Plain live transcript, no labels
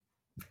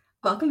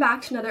Welcome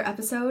back to another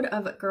episode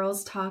of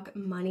Girls Talk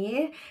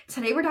Money.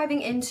 Today we're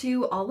diving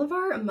into all of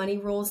our money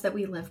rules that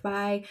we live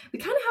by. We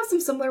kind of have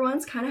some similar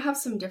ones, kind of have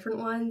some different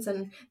ones,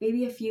 and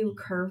maybe a few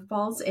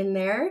curveballs in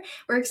there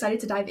we're excited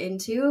to dive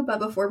into. But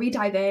before we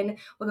dive in,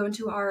 we'll go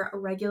into our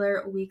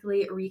regular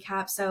weekly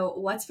recap. So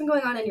what's been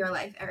going on in your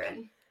life,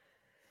 Erin?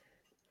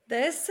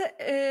 This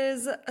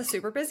is a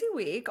super busy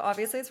week.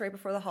 Obviously, it's right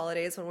before the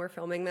holidays when we're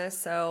filming this,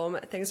 so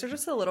things are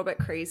just a little bit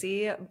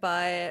crazy.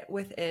 But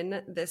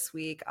within this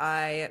week,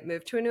 I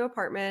moved to a new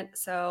apartment.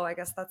 So I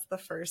guess that's the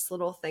first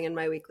little thing in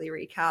my weekly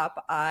recap.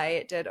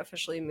 I did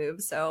officially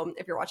move. So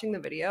if you're watching the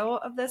video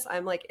of this,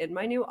 I'm like in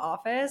my new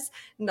office.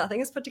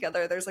 Nothing is put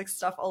together. There's like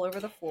stuff all over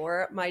the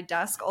floor. My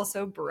desk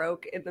also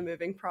broke in the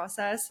moving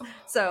process.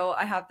 So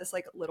I have this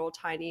like little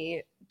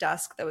tiny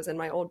desk that was in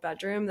my old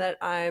bedroom that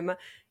I'm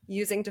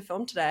using to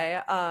film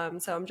today.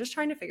 So I'm just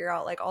trying to figure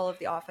out like all of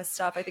the office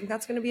stuff. I think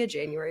that's going to be a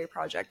January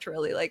project to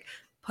really like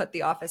put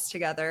the office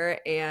together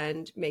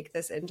and make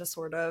this into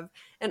sort of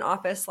an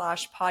office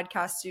slash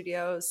podcast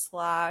studio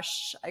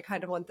slash I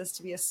kind of want this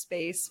to be a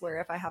space where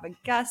if I have a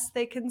guest,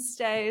 they can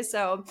stay.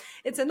 So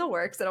it's in the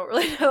works. I don't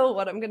really know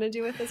what I'm going to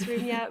do with this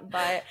room yet,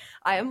 but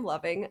I am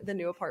loving the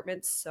new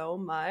apartment so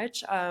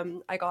much.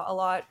 I got a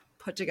lot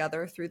put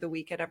together through the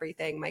week and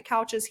everything. My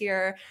couch is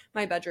here.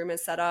 My bedroom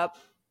is set up,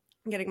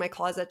 getting my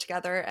closet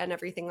together and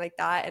everything like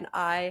that, and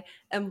I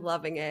am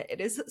loving it.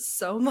 It is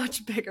so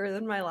much bigger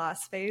than my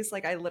last space.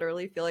 Like I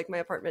literally feel like my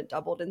apartment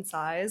doubled in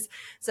size.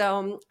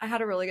 So I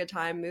had a really good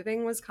time.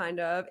 Moving was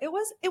kind of it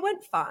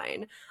went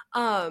fine.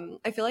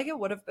 I feel like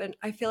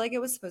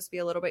it was supposed to be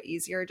a little bit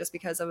easier just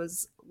because I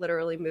was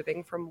literally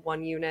moving from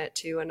one unit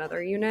to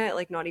another unit,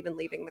 like not even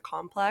leaving the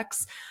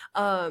complex.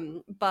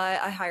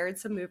 But I hired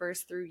some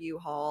movers through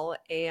U-Haul,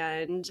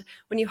 and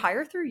when you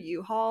hire through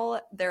U-Haul,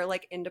 they're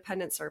like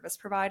independent service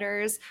providers.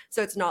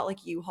 So it's not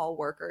like U-Haul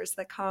workers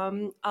that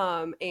come.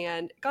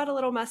 And it got a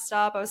little messed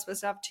up. I was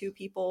supposed to have two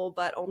people,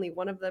 but only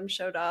one of them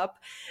showed up.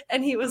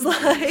 And he was Oh,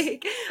 geez.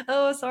 like,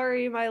 oh,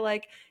 sorry, my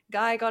like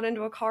guy got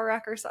into a car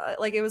wreck or something.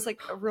 Like it was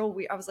like a real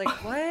weird. I was like,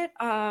 what?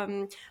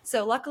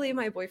 So luckily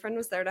my boyfriend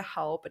was there to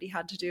help, but he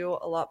had to do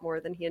a lot more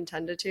than he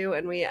intended to.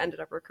 And we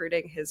ended up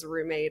recruiting his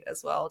roommate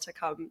as well to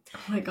come Oh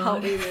my help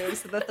God. me move.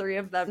 So the three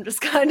of them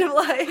just kind of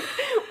like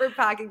we're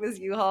packing this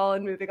U-Haul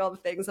and moving all the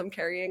things. I'm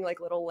carrying like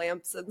little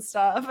lamps and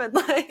stuff and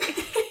like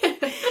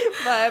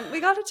but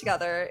we got it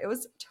together. It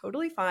was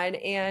totally fine.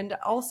 And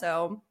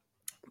also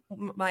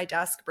my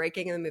desk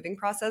breaking in the moving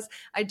process,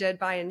 I did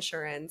buy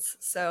insurance.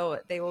 So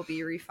they will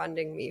be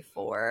refunding me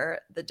for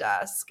the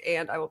desk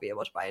and I will be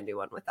able to buy a new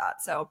one with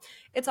that. So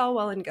it's all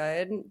well and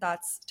good.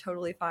 That's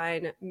totally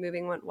fine.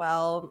 Moving went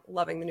well,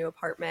 loving the new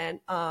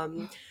apartment.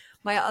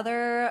 My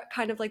other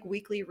kind of like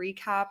weekly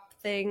recap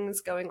things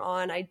going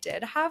on, I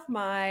did have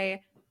my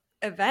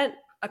event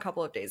a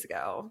couple of days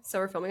ago. So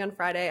we're filming on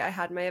Friday. I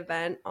had my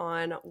event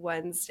on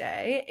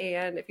Wednesday.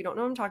 And if you don't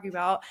know what I'm talking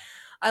about,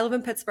 I live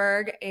in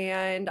Pittsburgh,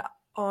 and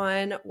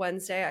on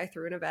Wednesday, I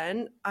threw an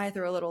event. I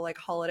threw a little like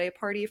holiday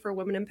party for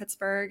women in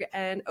Pittsburgh,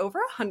 and over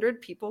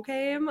 100 people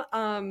came.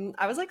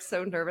 I was like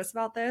so nervous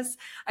about this.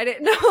 I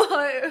didn't know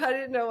I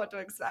didn't know what to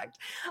expect.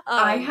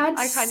 I had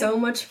I kind of so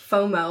much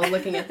FOMO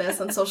looking at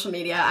this on social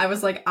media. I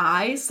was like,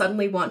 I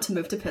suddenly want to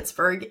move to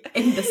Pittsburgh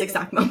in this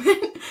exact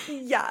moment.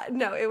 Yeah,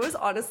 no, it was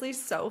honestly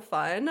so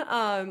fun.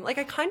 Like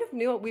I kind of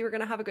knew we were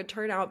gonna have a good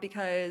turnout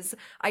because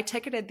I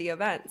ticketed the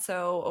event.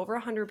 So over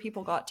 100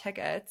 people got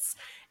tickets.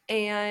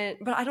 And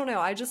but I don't know,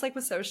 I just like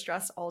was so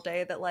stressed all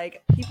day that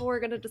like people were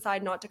gonna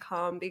decide not to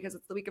come because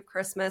it's the week of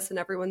Christmas and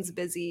everyone's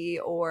busy,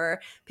 or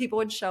people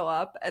would show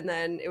up and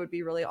then it would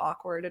be really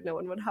awkward and no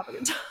one would have a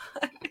good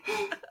time.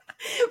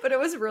 But it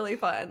was really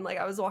fun. Like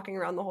I was walking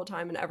around the whole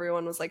time and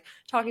everyone was like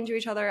talking to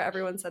each other.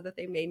 Everyone said that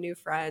they made new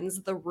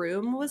friends. The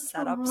room was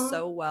set up Aw.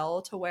 so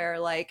well to where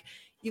like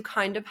you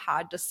kind of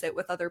had to sit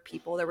with other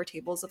people. There were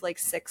tables of like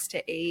 6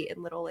 to 8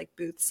 and little like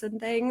booths and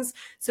things.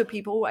 So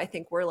people I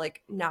think were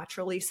like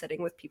naturally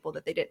sitting with people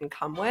that they didn't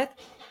come with.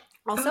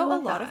 Oh, I Also, a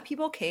love lot of that.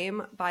 people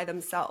came by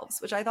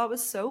themselves, which I thought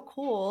was so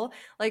cool.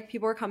 Like,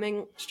 people were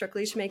coming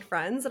strictly to make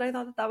friends, and I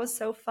thought that that was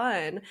so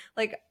fun.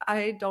 Like,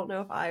 I don't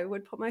know if I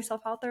would put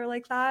myself out there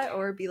like that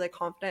or be like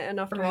confident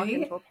enough to walk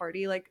into Right? a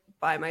party like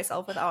by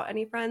myself without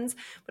any friends,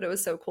 but it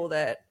was so cool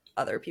that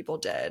other people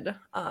did.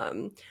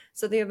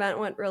 So the event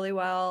went really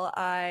well.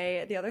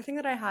 The other thing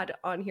that I had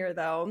on here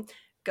though,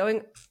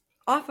 going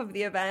off of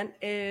the event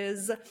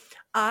is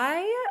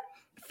I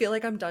feel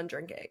like I'm done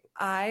drinking.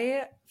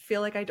 I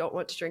feel like I don't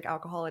want to drink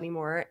alcohol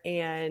anymore.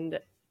 And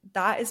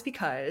that is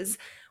because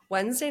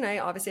Wednesday night,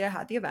 obviously, I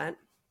had the event.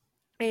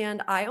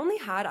 And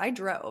I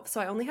drove, so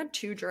I only had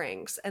two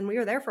drinks, and we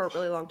were there for a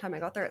really long time. I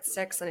got there at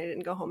 6, and I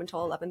didn't go home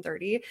until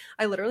 11:30.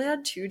 I literally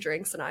had two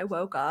drinks, and I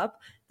woke up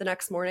the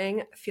next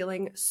morning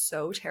feeling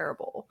so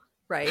terrible,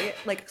 right?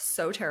 Like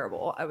so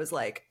terrible. I was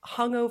like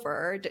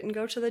hungover, didn't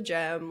go to the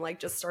gym, like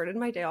just started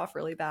my day off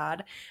really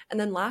bad. And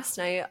then last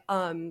night,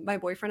 my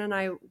boyfriend and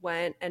I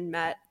went and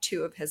met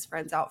two of his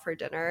friends out for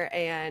dinner,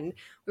 and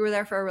we were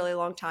there for a really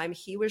long time.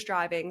 He was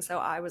driving, so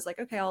I was like,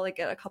 okay, I'll like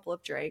get a couple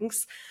of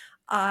drinks.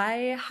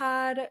 I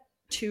had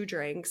two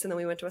drinks and then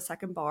we went to a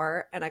second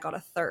bar and I got a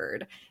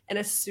third. And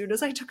as soon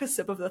as I took a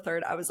sip of the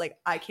third, I was like,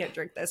 I can't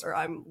drink this or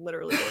I'm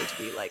literally going to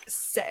be like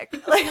sick.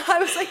 Like I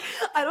was like,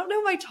 I don't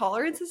know, my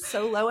tolerance is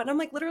so low and I'm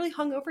like literally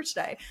hungover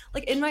today.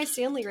 Like in my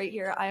Stanley right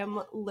here, I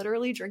am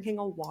literally drinking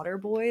a Water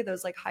Boy,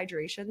 those like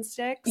hydration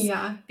sticks,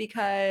 Yeah.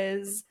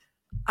 because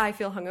I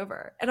feel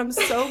hungover and I'm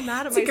so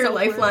mad at It's like your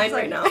myself. lifeline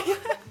right now.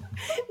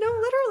 No,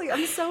 literally,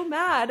 I'm so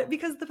mad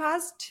because the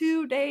past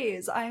 2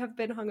 days I have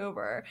been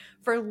hungover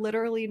for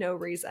literally no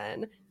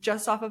reason,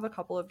 just off of a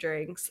couple of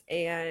drinks,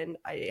 and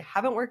I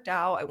haven't worked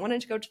out. I wanted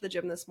to go to the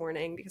gym this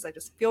morning because I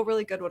just feel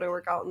really good when I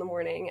work out in the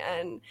morning,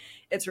 and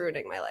it's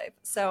ruining my life.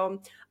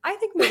 So I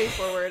think moving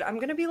forward, I'm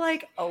gonna be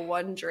like a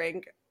one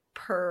drink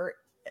per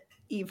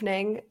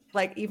evening,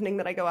 like evening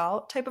that I go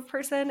out type of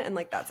person, and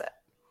like that's it.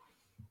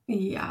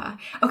 Yeah.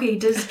 Okay,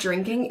 does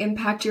drinking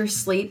impact your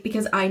sleep?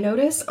 Because I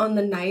notice on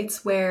the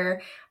nights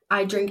where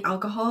I drink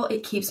alcohol,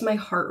 it keeps my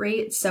heart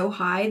rate so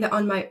high that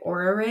on my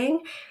Aura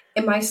ring,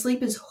 and my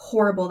sleep is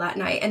horrible that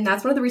night. And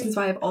that's one of the reasons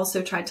why I've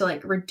also tried to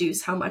like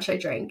reduce how much I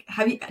drink.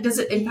 Does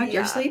it impact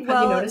your Yeah. sleep? Have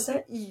you Well, noticed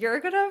it? you're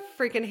gonna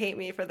freaking hate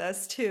me for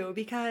this too,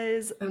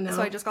 because Oh so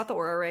I no. just got the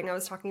Aura ring. I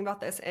was talking about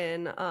this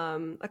in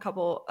a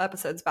couple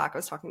episodes back. I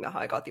was talking about how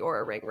I got the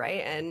Aura ring,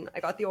 right? And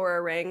I got the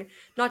Aura ring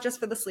not just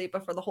for the sleep,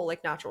 but for the whole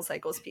like natural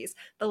cycles piece.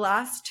 The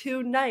last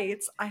 2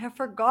 nights, I have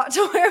forgot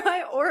to wear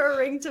my Aura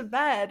ring to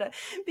bed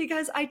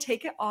because I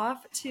take it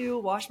off to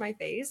wash my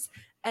face.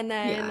 And Yeah.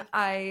 then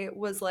I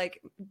was like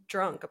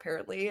drunk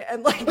apparently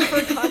and like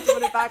forgot to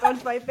put it back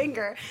onto my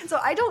finger. So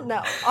I don't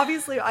know.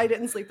 Obviously, I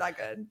didn't sleep that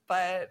good,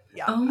 but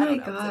yeah, Oh I my don't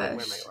know because I didn't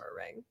wear my gosh. Aura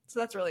ring. So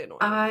that's really annoying.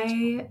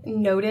 I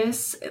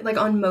notice like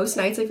on most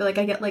nights I feel like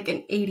I get like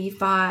an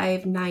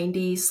 85,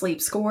 90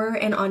 sleep score,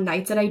 and on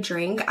nights that I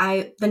drink,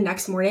 I the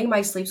next morning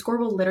my sleep score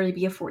will literally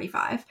be a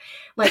 45.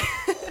 Like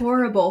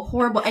horrible,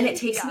 horrible. And it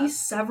takes me Yeah.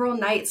 several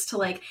nights to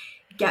like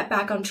get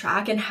back on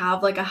track and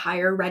have like a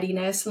higher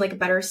readiness and like a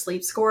better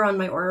sleep score on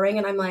my Aura ring,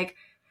 and I'm like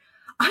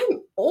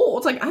I'm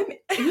old, like I'm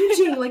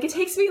aging. Like it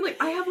takes me like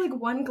I have like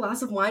one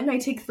glass of wine and I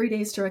take 3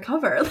 days to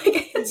recover. Like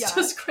it's Yeah.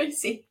 just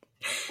crazy.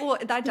 Well,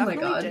 that Oh my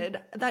definitely god. did.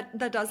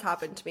 That does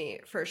happen to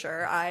me for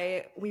sure.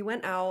 We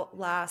went out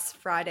last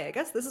Friday. I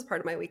guess this is part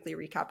of my weekly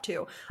recap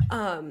too.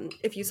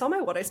 If you saw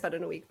my what I spent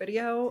in a week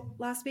video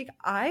last week,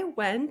 I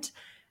went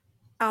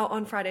out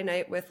on Friday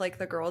night with like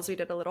the girls. We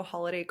did a little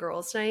holiday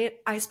girls night.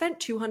 I spent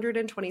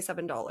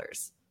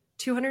 $227.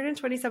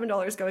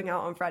 $227 going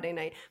out on Friday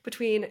night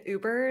between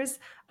Ubers.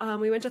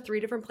 We went to 3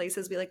 different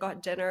places. We like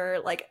got dinner.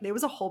 Like it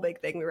was a whole big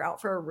thing. We were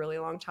out for a really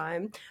long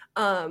time.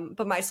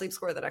 But my sleep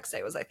score the next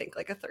day was I think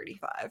like a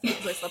 35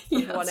 because I slept from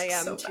Yeah, 1 it's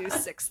a.m. so to bad.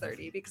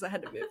 6:30 because I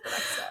had to move the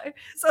next day.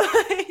 So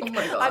Oh like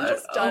my I'm god.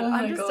 just done. Oh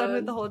I'm my just done with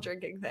god. the whole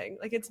drinking thing.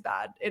 Like it's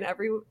bad in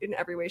every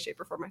way, shape,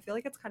 or form. I feel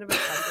like it's kind of a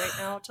trend right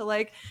now to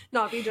like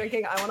not be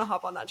drinking. I want to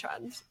hop on that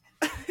trend.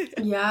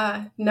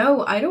 Yeah.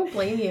 No, I don't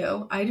blame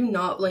you. I do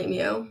not blame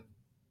you.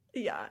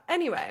 Yeah.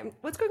 Anyway,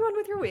 what's going on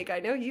with your week? I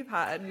know you've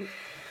had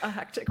a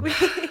hectic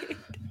week.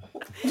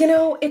 You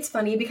know, it's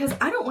funny because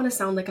I don't want to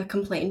sound like a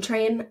complaint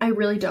train. I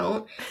really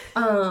don't.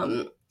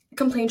 Um,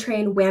 Complaint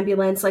train,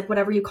 wambulance, like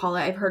whatever you call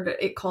it. I've heard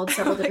it called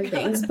several Oh my different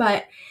things, god.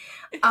 but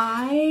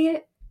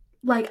I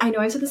like I know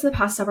I've said this in the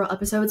past several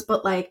episodes,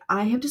 but like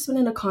I have just been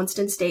in a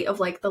constant state of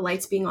like the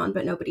lights being on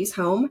but nobody's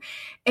home.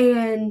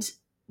 And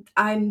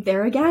I'm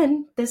there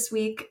again this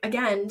week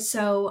again.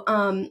 So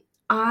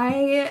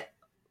I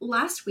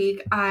last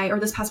week I or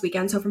this past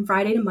weekend, so from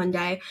Friday to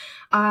Monday,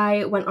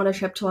 I went on a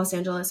trip to Los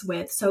Angeles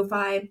with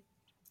SoFi.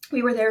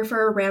 We were there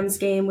for a Rams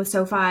game with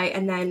SoFi,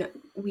 and then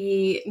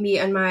me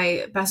and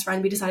my best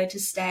friend, we decided to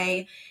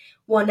stay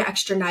one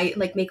extra night,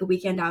 like make a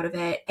weekend out of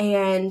it.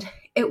 And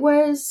it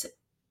was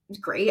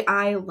great.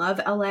 I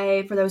love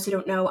LA. For those who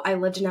don't know, I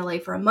lived in LA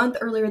for a month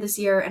earlier this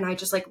year and I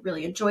just like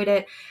really enjoyed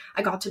it.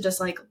 I got to just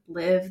like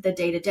live the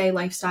day-to-day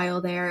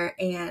lifestyle there,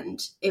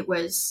 and it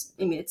was,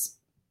 I mean, it's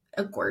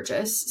a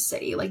gorgeous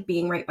city, like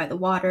being right by the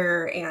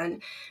water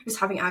and just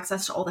having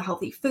access to all the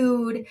healthy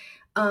food.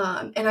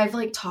 And I've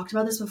like talked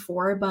about this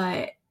before,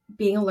 but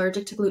being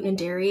allergic to gluten and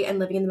dairy and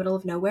living in the middle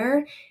of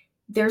nowhere,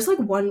 there's like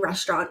one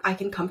restaurant I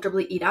can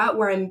comfortably eat at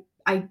where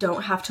I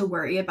don't have to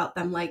worry about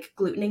them like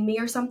glutening me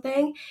or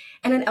something.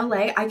 And in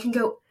LA, I can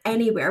go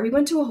anywhere. We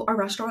went to a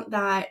restaurant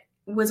that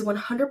was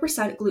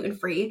 100% gluten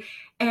free,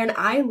 and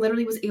I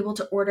literally was able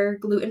to order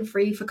gluten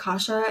free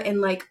focaccia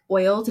and like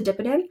oil to dip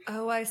it in.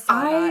 Oh, I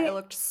saw that. It I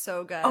looked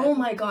so Oh good.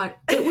 my god,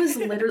 it was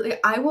literally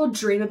I will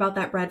dream about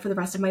that bread for the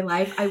rest of my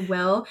life. I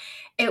will.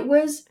 It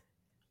was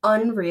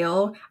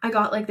unreal. I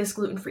got like this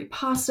gluten-free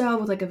pasta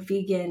with like a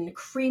vegan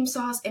cream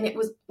sauce, and it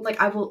was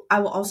like I will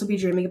also be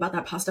dreaming about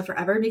that pasta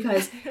forever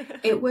because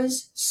it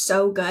was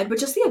so good. But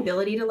just the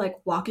ability to like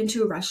walk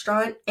into a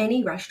restaurant,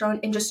 any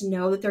restaurant, and just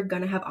know that they're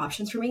gonna have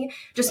options for me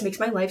just makes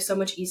my life so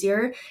much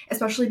easier,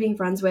 especially being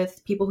friends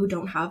with people who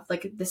don't have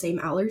like the same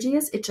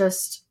allergies. It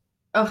just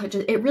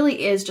it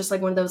really is just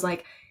like one of those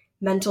like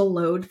mental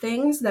load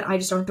things that I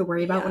just don't have to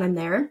worry about when Yeah. I'm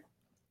there.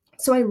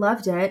 So I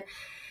loved it.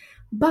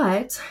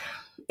 But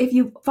if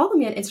you follow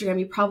me on Instagram,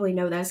 you probably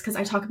know this because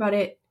I talk about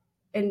it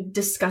in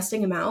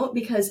disgusting amount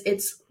because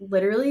it's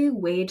literally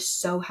weighed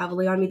so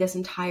heavily on me this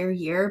entire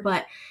year.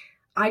 But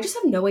I just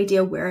have no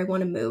idea where I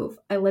want to move.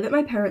 I live at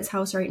my parents'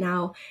 house right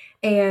now,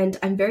 and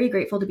I'm very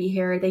grateful to be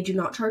here. They do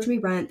not charge me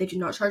rent. They do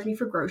not charge me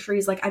for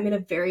groceries. Like, I'm in a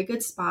very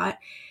good spot.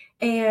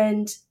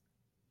 And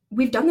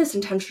we've done this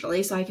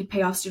intentionally so I could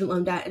pay off student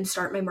loan debt and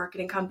start my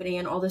marketing company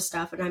and all this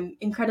stuff. And I'm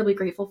incredibly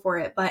grateful for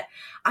it. But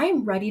I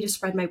am ready to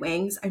spread my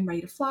wings. I'm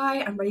ready to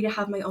fly. I'm ready to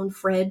have my own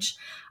fridge.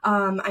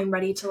 I'm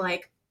ready to,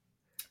 like,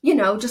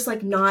 just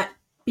like not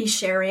be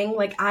sharing.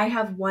 Like, I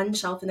have one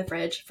shelf in the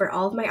fridge for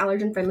all of my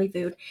allergen friendly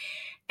food.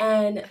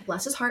 And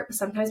bless his heart, but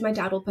sometimes my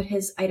dad will put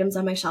his items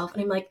on my shelf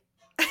and I'm like,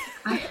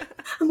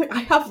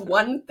 I have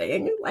one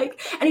thing,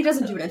 like, and he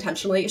doesn't do it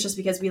intentionally. It's just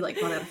because we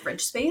like run out of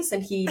fridge space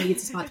and he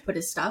needs a spot to put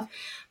his stuff.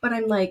 But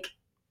I'm like,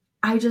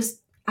 can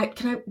I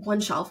have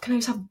one shelf? Can I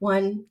just have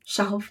one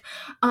shelf?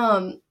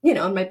 And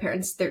my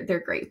parents,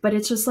 they're great, but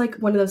it's just like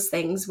one of those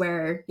things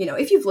where,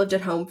 if you've lived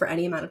at home for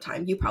any amount of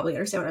time, you probably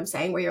understand what I'm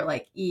saying, where you're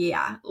like,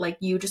 yeah, like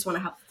you just want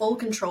to have full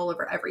control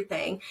over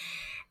everything.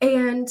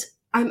 And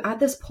I'm at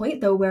this point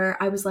though where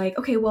I was like,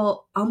 okay,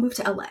 well, I'll move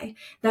to LA.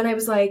 Then I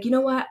was like, you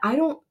know what? I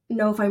don't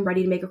know if I'm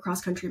ready to make a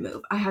cross country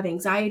move. I have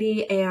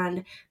anxiety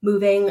and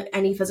moving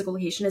any physical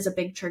location is a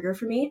big trigger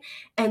for me.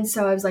 And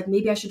so I was like,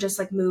 maybe I should just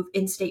like move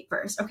in state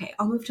first. Okay,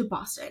 I'll move to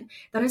Boston.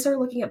 Then I started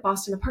looking at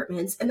Boston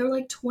apartments and they're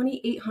like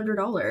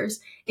 $2,800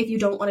 if you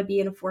don't want to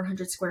be in a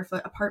 400 square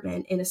foot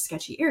apartment in a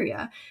sketchy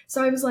area.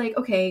 So I was like,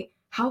 okay,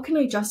 how can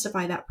I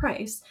justify that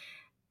price?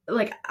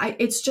 Like,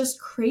 it's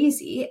just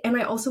crazy. And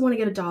I also want to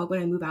get a dog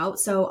when I move out.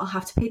 So I'll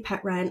have to pay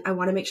pet rent. I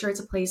want to make sure it's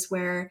a place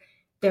where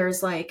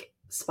there's like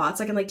spots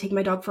I can like take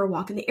my dog for a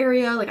walk in the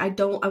area. Like, I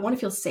want to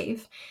feel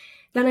safe.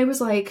 Then I was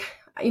like,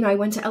 I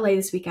went to LA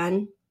this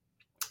weekend.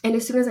 And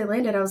as soon as I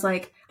landed, I was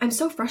like, I'm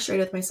so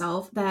frustrated with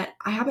myself that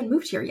I haven't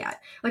moved here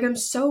yet. Like, I'm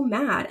so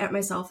mad at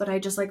myself that I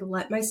just like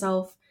let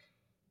myself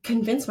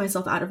convince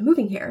myself out of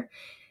moving here.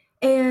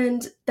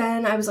 And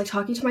then I was like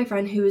talking to my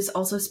friend who is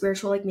also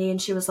spiritual like me,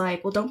 and she was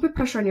like, well, don't put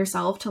pressure on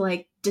yourself to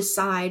like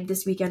decide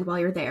this weekend while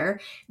you're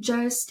there.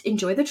 Just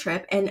enjoy the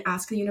trip and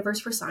ask the universe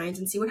for signs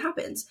and see what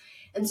happens.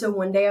 And so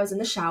one day I was in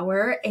the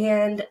shower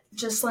and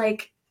just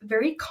like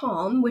very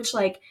calm, which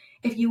like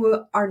if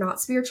you are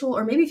not spiritual,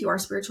 or maybe if you are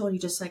spiritual and you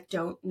just like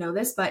don't know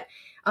this, but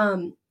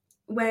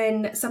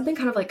when something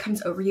kind of like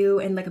comes over you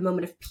in like a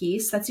moment of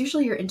peace, that's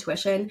usually your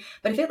intuition.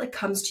 But if it like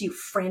comes to you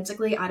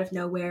frantically out of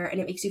nowhere and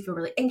it makes you feel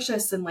really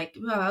anxious and like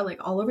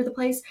all over the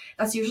place,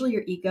 that's usually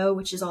your ego,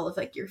 which is all of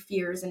like your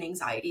fears and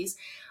anxieties.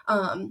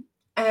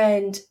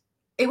 And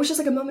it was just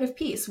like a moment of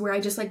peace where I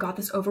just like got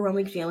this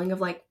overwhelming feeling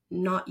of like,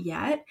 not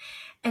yet.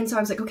 And so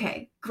I was like,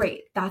 okay,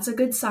 great. That's a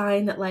good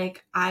sign that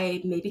like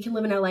I maybe can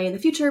live in LA in the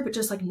future, but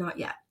just like not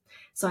yet.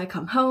 So I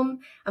come home,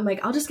 I'm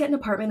like, I'll just get an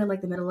apartment in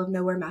like the middle of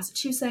nowhere,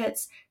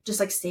 Massachusetts, just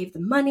like save the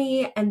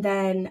money and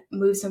then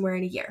move somewhere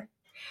in a year.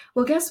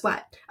 Well, guess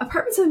what?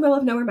 Apartments in the middle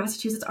of nowhere,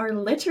 Massachusetts are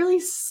literally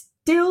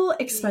still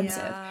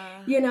expensive,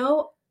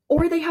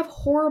 or they have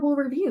horrible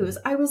reviews.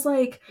 I was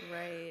like,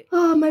 right.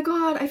 Oh my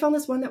God, I found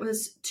this one that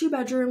was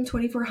 2-bedroom,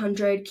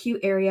 2,400,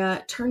 cute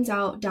area. Turns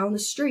out down the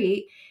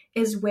street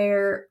is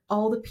where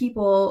all the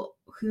people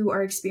who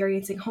are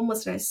experiencing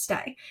homelessness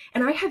stay.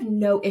 And I have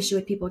no issue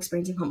with people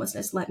experiencing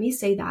homelessness. Let me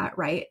say that,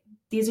 right?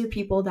 These are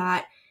people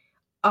that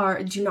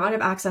do not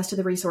have access to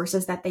the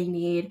resources that they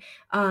need.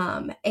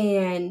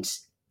 And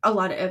a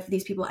lot of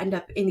these people end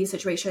up in these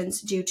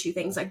situations due to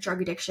things like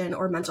drug addiction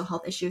or mental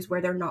health issues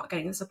where they're not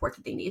getting the support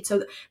that they need.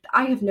 So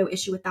I have no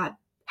issue with that.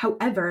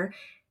 However,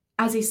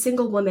 as a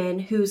single woman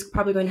who's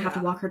probably going to have to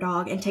walk her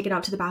dog and take it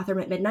out to the bathroom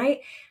at midnight,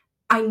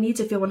 I need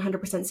to feel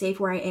 100% safe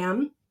where I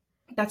am.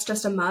 That's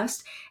just a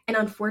must. And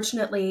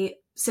unfortunately,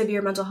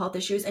 severe mental health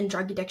issues and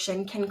drug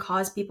addiction can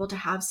cause people to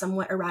have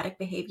somewhat erratic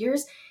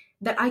behaviors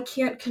that I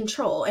can't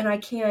control. And I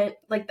can't,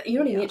 like, you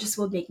know what I mean? It just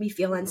will make me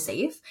feel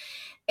unsafe.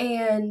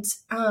 And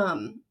so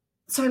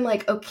I'm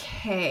like,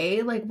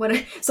 okay, like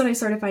what? So I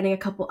started finding a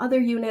couple other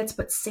units,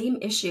 but same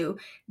issue.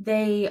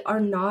 They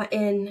are not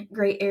in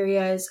great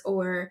areas,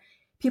 or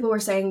people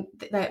were saying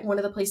that one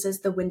of the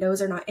places, the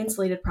windows are not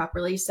insulated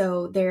properly.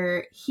 So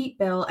their heat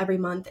bill every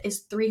month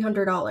is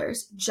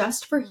 $300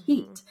 just for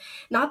heat,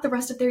 not the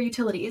rest of their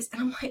utilities. And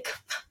I'm like,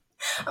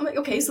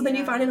 okay, so then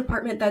you find an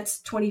apartment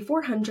that's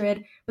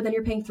 $2,400, but then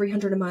you're paying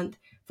 $300 a month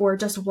for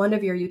just one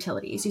of your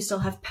utilities. You still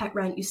have pet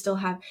rent. You still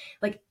have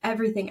like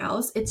everything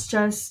else. It's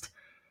just,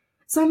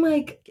 so I'm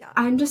like,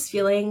 I'm just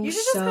feeling you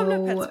should just come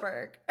to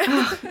Pittsburgh.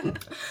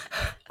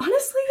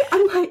 Honestly,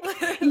 I'm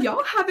like,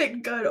 y'all have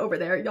it good over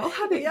there. Y'all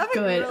have it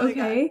good, really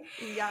okay?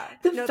 Good. Yeah.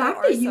 The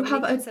fact that you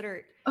have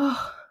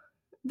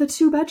the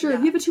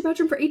 2-bedroom, you have a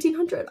 2-bedroom for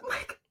 $1,800. I'm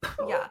like,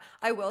 yeah,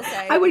 I will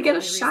say, I would get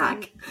a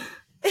shack.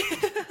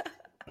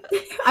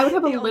 I would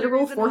have a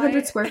literal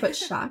 400 square foot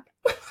shack.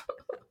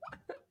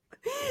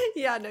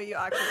 Yeah, no, you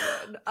actually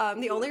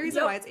would. The only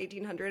reason why it's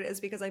 $1,800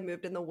 is because I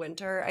moved in the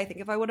winter. I think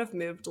if I would have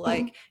moved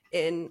like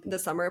in the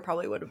summer, it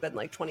probably would have been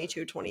like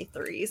 22,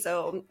 23.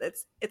 So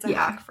it's a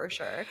hack for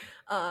sure.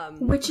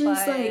 Which is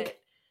like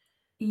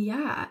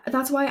Yeah,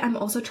 that's why I'm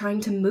also trying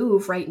to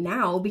move right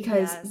now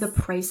because the Yes.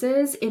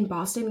 prices in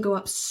Boston go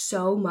up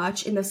so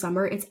much in the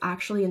summer. It's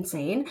actually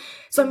insane.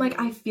 So I'm like,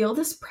 I Hmm. feel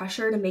this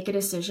pressure to make a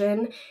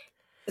decision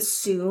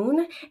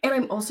soon. And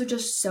I'm also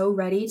just so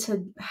ready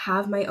to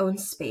have my own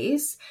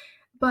space.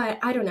 But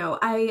I don't know.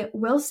 I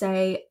will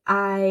say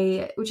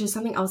which is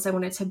something else I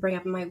wanted to bring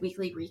up in my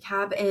weekly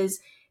recap,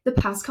 is the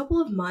past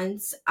couple of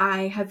months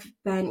I have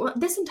been, well,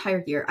 this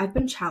entire year I've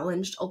been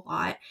challenged a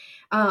lot.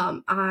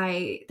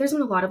 There's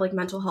been a lot of like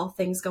mental health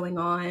things going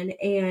on,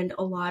 and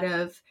a lot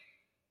of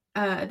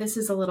this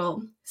is a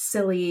little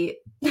silly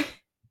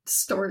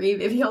story.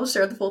 Maybe I'll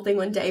share the full thing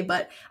one day.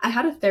 But I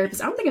had a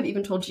therapist. I don't think I've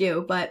even told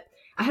you, but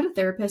I had a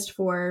therapist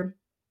for,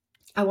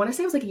 I want to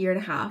say it was like a year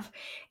and a half.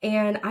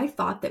 And I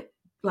thought that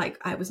like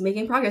I was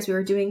making progress. We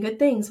were doing good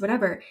things,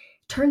 whatever.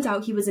 Turns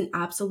out he was an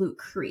absolute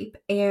creep.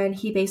 And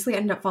he basically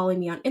ended up following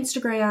me on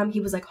Instagram. He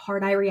was like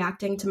hard eye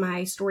reacting to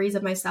my stories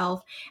of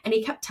myself. And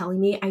he kept telling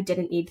me I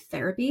didn't need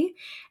therapy.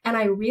 And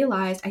I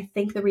realized I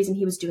think the reason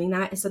he was doing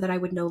that is so that I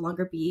would no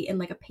longer be in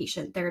like a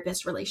patient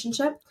therapist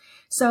relationship.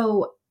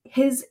 So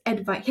his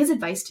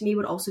advice to me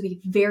would also be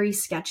very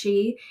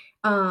sketchy,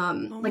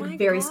 Oh like my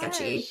very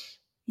sketchy. gosh.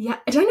 Yeah,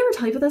 did I never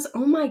tell you about this?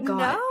 Oh my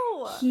god.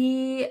 No.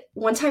 He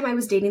One time I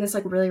was dating this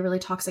like really really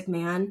toxic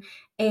man,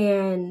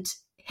 and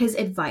his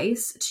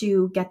advice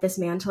to get this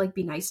man to like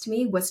be nice to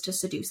me was to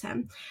seduce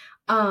him.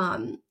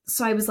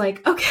 So I was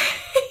like, okay.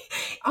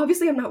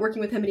 Obviously I'm not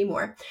working with him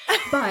anymore.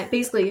 But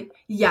basically,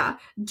 yeah,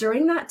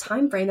 during that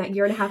time frame, that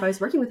year and a half I was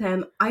working with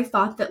him, I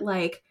thought that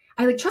like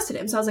I like trusted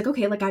him. So I was like,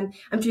 okay, like I'm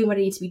doing what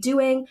I need to be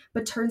doing.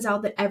 But turns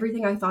out that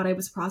everything I thought I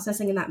was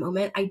processing in that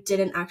moment, I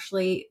didn't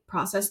actually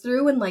process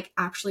through and like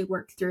actually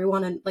work through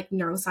on a like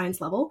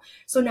neuroscience level.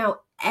 So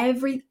now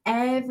everything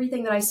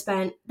that I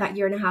spent that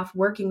year and a half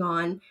working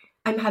on,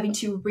 I'm having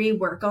to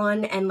rework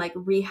on and like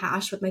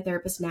rehash with my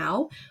therapist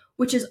now,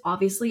 which is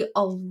obviously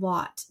a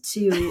lot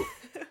to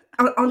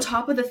on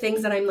top of the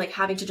things that I'm like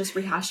having to just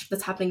rehash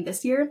that's happening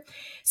this year.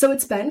 So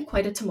it's been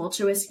quite a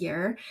tumultuous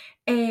year.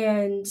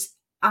 And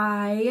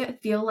I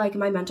feel like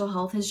my mental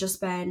health has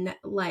just been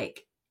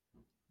like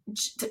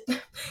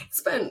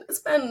it's been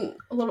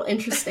a little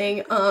interesting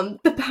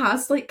the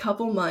past like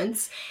couple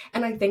months.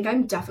 And I think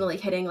I'm definitely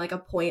hitting like a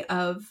point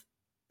of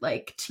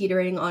like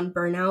teetering on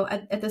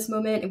burnout at this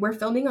moment. And we're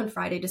filming on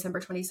Friday,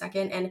 December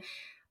 22nd, and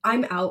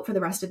I'm out for the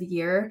rest of the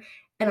year.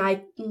 And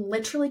I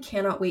literally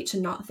cannot wait to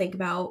not think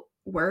about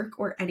work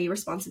or any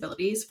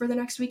responsibilities for the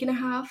next week and a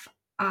half.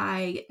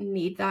 I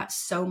need that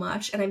so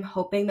much. And I'm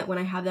hoping that when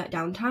I have that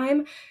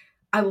downtime,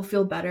 I will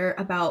feel better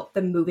about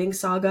the moving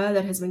saga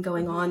that has been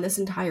going on Mhm. this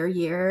entire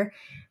year.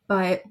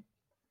 But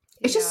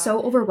it's just Yeah.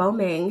 so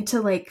overwhelming to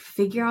like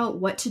figure out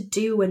what to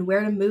do and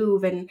where to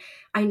move. And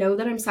I know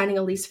that I'm signing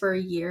a lease for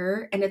a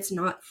year and it's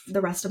not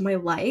the rest of my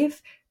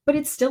life, but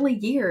it's still a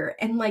year.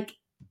 And like,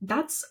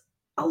 that's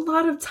a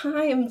lot of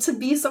time to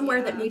be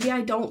somewhere that Yeah. maybe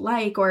I don't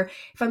like. Or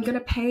if I'm going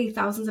to pay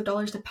thousands of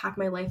dollars to pack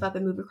my life up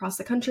and move across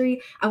the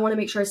country, I want to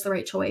make sure it's the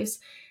right choice.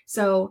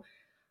 So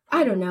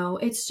I don't know.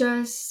 It's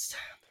just,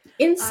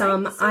 in I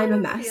sum, sort I'm a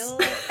of mess. feel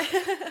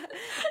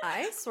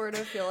I sort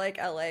of feel like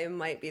LA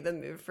might be the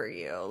move for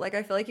you. Like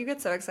I feel like you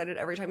get so excited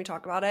every time you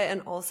talk about it,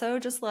 and also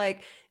just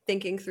like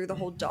thinking through the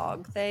whole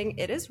dog thing.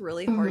 It is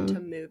really hard to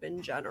Hmm. move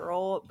in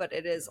general, but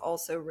it is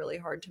also really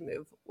hard to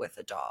move with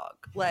a dog.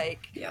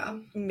 Like Yeah.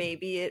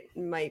 maybe it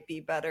might be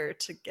better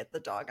to get the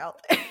dog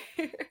out there.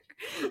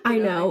 You I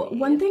know what I know.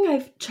 One mean? thing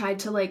I've tried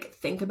to like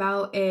think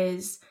about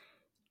is,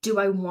 do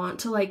I want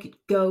to like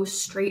go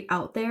straight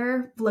out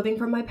there living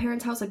from my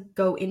parents' house, like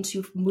go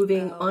into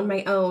moving on Oh.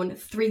 my own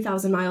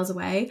 3,000 miles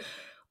away?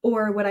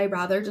 Or would I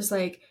rather just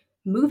like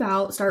move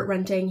out, start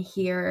renting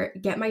here,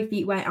 get my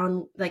feet wet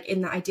on like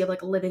in the idea of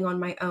like living on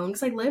my own?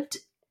 Because I lived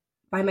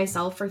by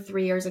myself for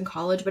 3 years in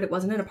college, but it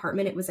wasn't an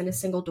apartment, it was in a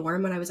single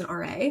dorm when I was an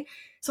RA.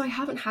 So I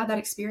haven't had that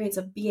experience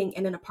of being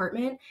in an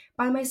apartment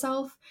by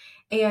myself.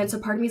 And so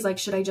part of me is like,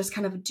 should I just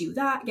kind of do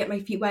that, get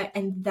my feet wet,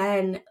 and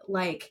then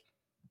like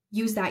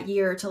use that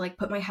year to like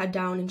put my head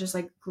down and just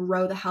like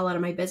grow the hell out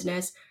of my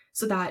business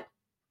so that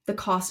the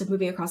cost of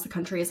moving across the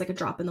country is like a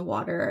drop in the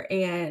water,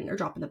 and or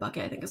drop in the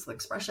bucket, I think is the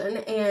expression.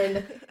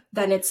 And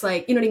then it's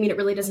like, you know what I mean? It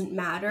really doesn't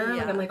matter.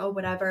 Like I'm Yeah. like, oh,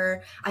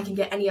 whatever. I can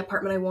get any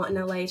apartment I want in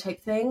LA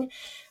type thing.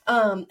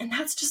 And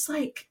that's just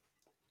like,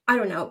 I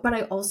don't know. But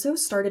I also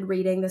started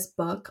reading this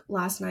book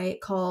last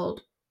night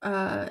called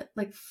I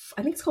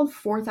think it's called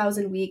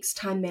 4,000 Weeks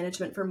Time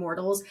Management for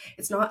Mortals.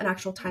 It's not an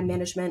actual time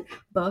management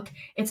book.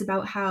 It's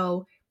about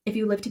how if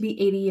you live to be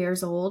 80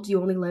 years old,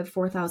 you only live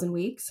 4,000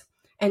 weeks.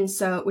 And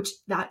so, which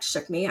that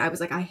shook me. I was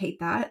like, I hate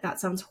that. That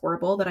sounds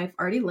horrible that I've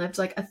already lived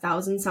like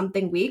 1,000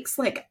 something weeks.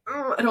 Like,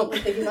 I don't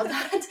like thinking about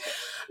that.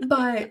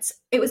 But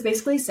it was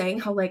basically saying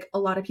how like a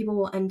lot of people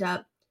will end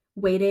up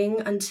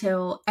waiting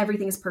until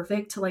everything is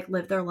perfect to like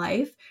live their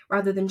life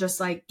rather than just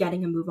like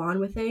getting a move on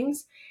with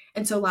things.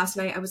 And so last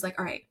night I was like,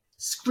 all right,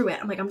 screw it.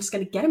 I'm like, I'm just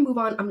going to get a move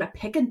on. I'm going to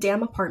pick a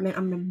damn apartment.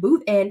 I'm going to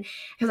move in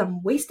because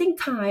I'm wasting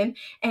time.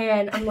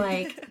 And I'm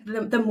like,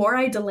 the more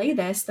I delay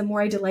this, the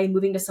more I delay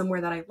moving to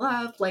somewhere that I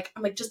love. Like,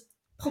 I'm like, just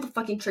pull the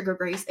fucking trigger,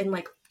 Grace, and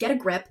like get a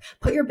grip,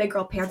 put your big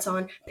girl pants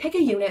on, pick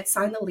a unit,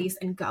 sign the lease,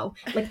 and go.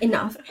 Like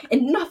enough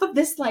of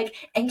this like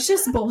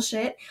anxious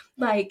bullshit.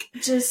 Like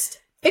just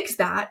fix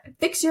that,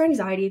 fix your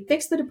anxiety,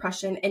 fix the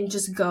depression, and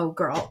just go,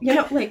 girl.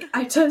 Like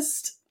I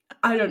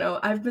don't know.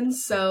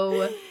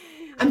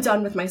 I'm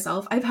done with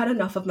myself. I've had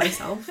enough of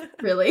myself,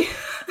 really.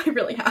 I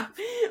really have.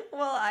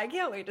 Well, I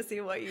can't wait to see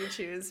what you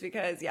choose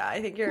because, yeah,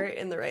 I think you're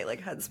in the right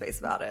like headspace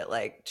about it,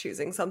 like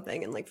choosing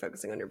something and like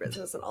focusing on your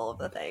business and all of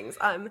the things.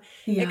 I'm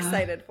Yeah.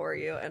 excited for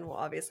you, and we'll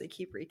obviously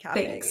keep recapping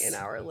Thanks. in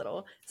our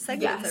little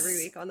segments every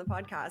Yes. week on the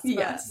podcast. But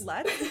Yes.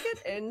 let's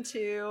get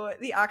into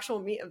the actual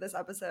meat of this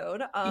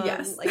episode.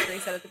 Yes. Like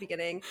Grace said at the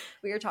beginning,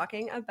 we are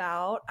talking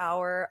about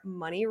our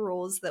money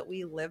rules that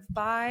we live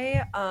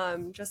by,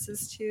 just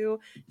as two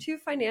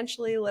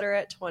financially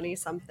literate 20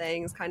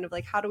 somethings, kind of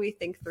like how do we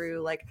think through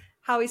like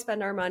how we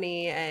spend our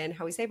money and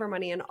how we save our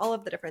money and all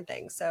of the different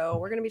things. So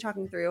we're going to be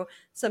talking through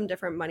some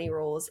different money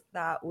rules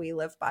that we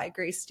live by.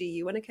 Grace, do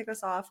you want to kick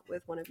us off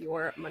with one of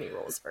your money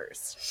rules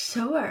first?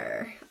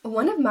 Sure.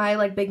 One of my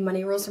like big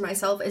money rules for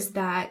myself is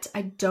that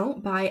I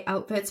don't buy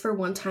outfits for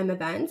one-time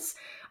events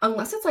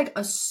unless it's like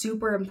a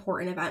super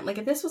important event. Like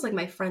if this was like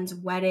my friend's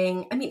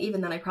wedding, I mean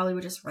even then I probably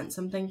would just rent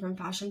something from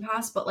Fashion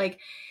Pass, but like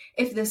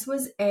if this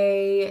was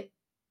a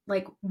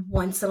like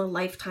once in a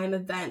lifetime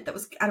event that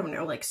was, I don't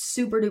know, like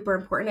super duper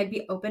important, I'd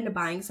be open to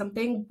buying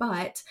something.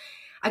 But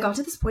I got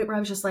to this point where I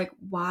was just like,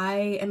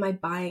 why am I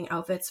buying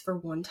outfits for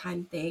one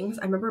time things?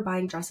 I remember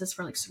buying dresses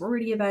for like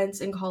sorority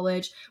events in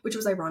college, which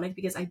was ironic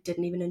because I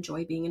didn't even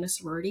enjoy being in a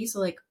sorority. So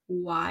like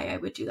why I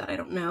would do that, I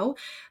don't know.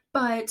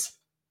 But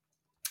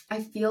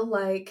I feel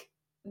like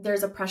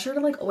there's a pressure to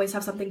like always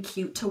have something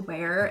cute to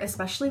wear,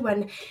 especially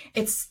when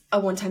it's a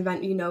one-time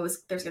event,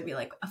 there's gonna be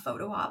like a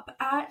photo op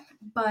at.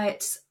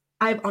 But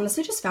I've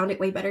honestly just found it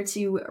way better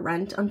to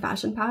rent on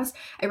Fashion Pass.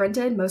 I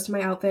rented most of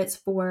my outfits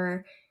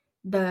for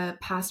the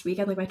past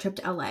weekend, like my trip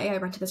to LA. I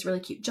rented this really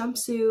cute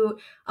jumpsuit.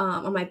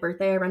 On my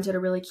birthday, I rented a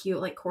really cute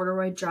like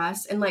corduroy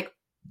dress, and like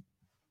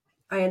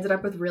I ended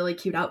up with really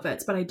cute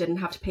outfits, but I didn't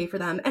have to pay for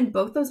them. And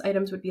both those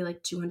items would be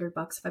like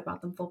 $200 if I bought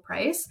them full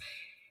price.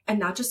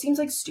 And that just seems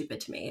like stupid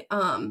to me.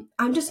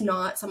 I'm just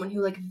not someone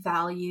who like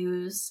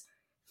values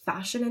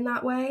fashion in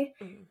that way.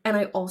 Mm. And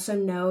I also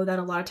know that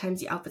a lot of times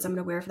the outfits I'm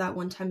gonna wear for that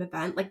one time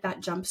event, like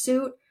that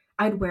jumpsuit,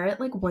 I'd wear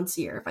it like once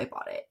a year if I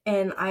bought it.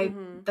 And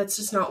that's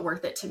just not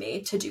worth it to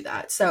me to do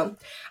that. So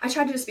I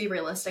try to just be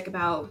realistic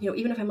about,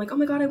 even if I'm like, oh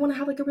my God, I want to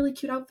have like a really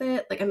cute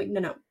outfit. Like, I mean,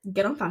 no,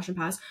 get on Fashion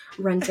Pass,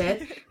 rent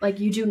it. Like,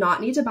 you do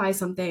not need to buy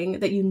something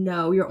that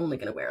you're only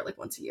going to wear like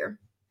once a year.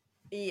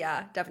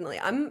 Yeah, definitely.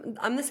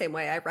 I'm the same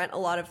way. I rent a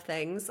lot of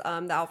things.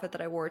 The outfit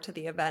that I wore to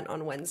the event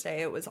on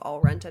Wednesday, it was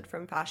all rented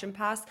from Fashion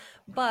Pass.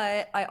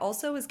 But I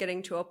also was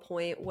getting to a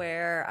point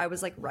where I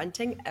was like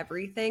renting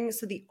everything.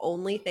 So the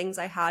only things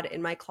I had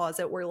in my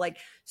closet were like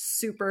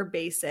super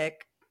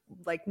basic,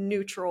 like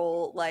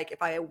neutral. Like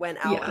if I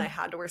went out and I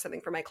had to wear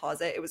something for my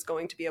closet, it was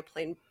going to be a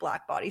plain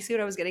black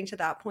bodysuit. I was getting to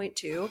that point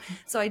too.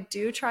 So I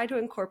do try to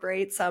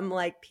incorporate some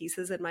like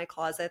pieces in my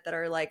closet that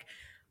are like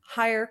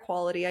higher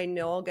quality. I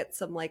know I'll get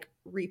some like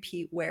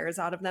repeat wears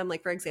out of them.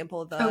 Like for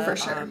example, For the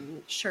sure.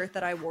 shirt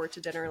that I wore to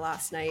dinner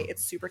last night,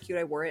 it's super cute.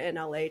 I wore it in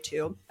LA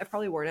too. I've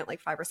probably worn it like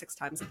 5 or 6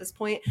 times at this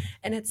point.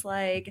 And it's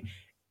like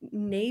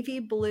navy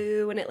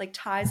blue and it like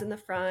ties in the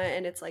front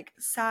and it's like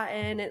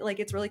satin.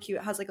 It's really cute.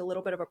 It has like a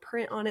little bit of a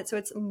print on it. So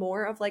it's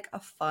more of like a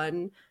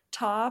fun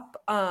top,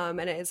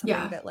 and it is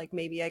something that like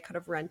maybe I could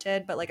have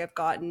rented, but like I've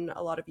gotten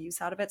a lot of use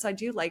out of it. So I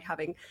do like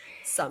having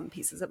some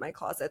pieces in my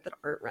closet that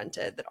aren't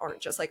rented, that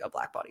aren't just like a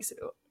black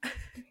bodysuit.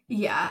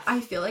 Yeah,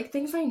 I feel like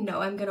things I know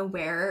I'm gonna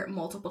wear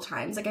multiple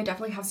times. Like I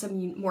definitely have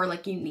some more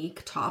like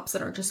unique tops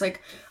that are just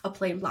like a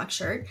plain black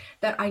shirt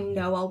that I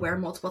know I'll wear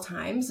multiple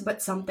times,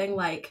 but something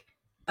like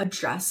a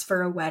dress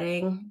for a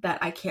wedding that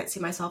I can't see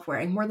myself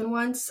wearing more than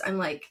once, I'm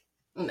like,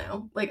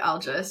 no, like I'll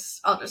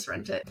just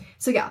rent it.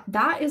 So yeah,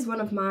 that is one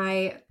of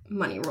my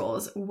money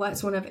rules.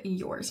 What's one of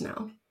yours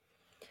now?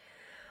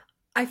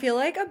 I feel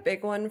like a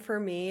big one for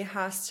me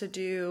has to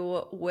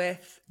do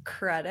with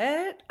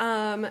credit.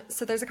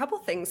 So there's a couple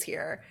things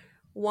here.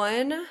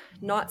 One,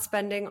 not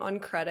spending on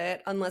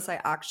credit unless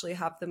I actually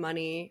have the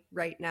money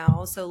right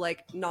now. So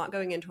like not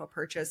going into a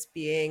purchase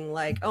being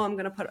like, oh, I'm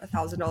going to put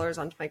 $1,000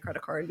 onto my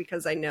credit card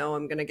because I know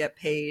I'm going to get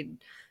paid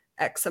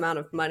X amount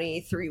of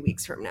money 3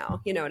 weeks from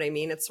now. You know what I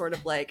mean? It's sort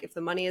of like if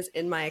the money is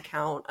in my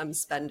account,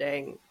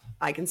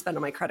 I can spend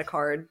on my credit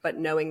card, but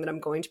knowing that I'm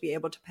going to be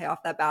able to pay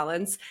off that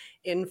balance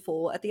in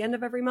full at the end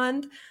of every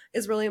month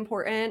is really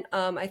important.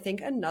 I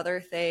think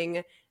another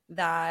thing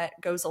that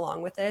goes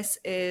along with this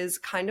is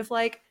kind of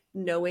like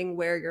knowing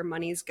where your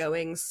money's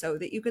going so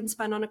that you can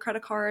spend on a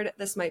credit card.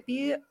 This might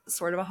be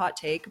sort of a hot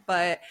take,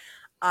 but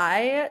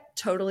I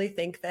totally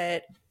think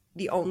that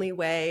the only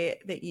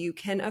way that you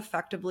can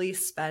effectively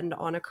spend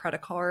on a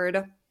credit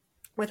card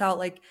without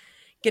like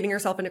getting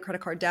yourself into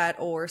credit card debt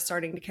or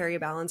starting to carry a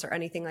balance or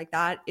anything like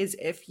that is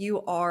if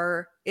you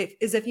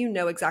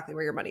know exactly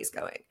where your money's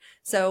going.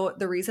 So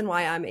the reason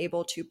why I'm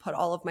able to put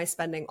all of my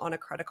spending on a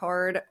credit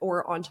card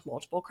or onto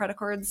multiple credit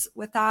cards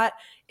with that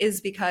is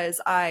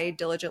because I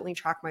diligently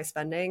track my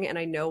spending and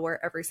I know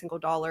where every single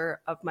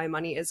dollar of my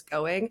money is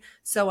going.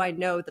 So I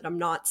know that I'm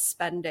not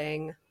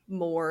spending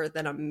more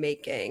than I'm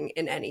making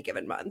in any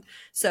given month.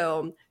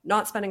 So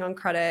not spending on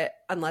credit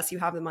unless you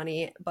have the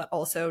money, but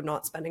also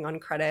not spending on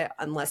credit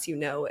unless you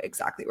know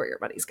exactly where your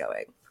money's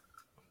going.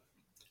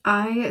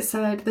 I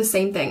said the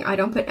same thing. I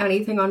don't put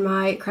anything on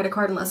my credit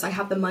card unless I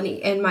have the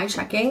money in my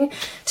checking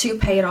to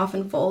pay it off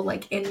in full,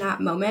 like in that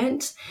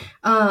moment.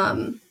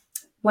 One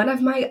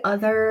of my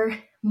other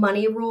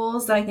money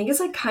rules that I think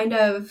is like kind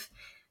of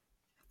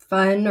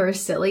fun or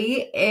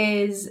silly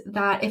is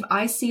that if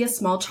I see a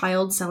small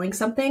child selling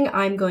something,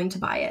 I'm going to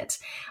buy it.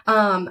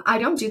 I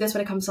don't do this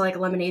when it comes to like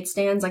lemonade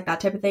stands, like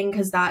that type of thing,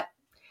 because that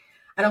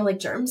I don't like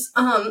germs.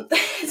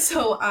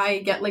 So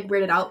I get like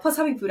weirded out. Plus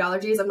having food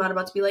allergies, I'm not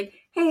about to be like,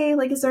 hey,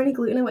 like, is there any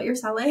gluten in what you're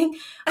selling?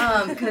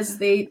 Because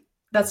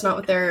that's not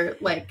what they're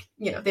like,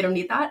 they don't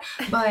need that.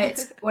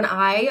 But when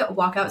I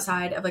walk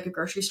outside of like a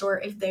grocery store,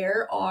 if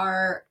there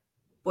are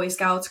Boy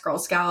Scouts, Girl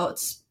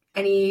Scouts,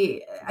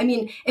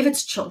 if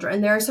it's children,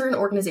 there are certain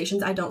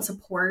organizations I don't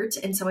support,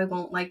 and so I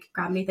won't like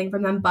grab anything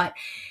from them. But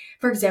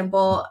for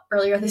example,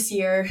 earlier this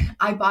year,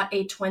 I bought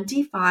a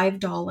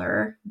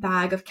 $25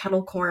 bag of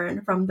kettle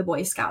corn from the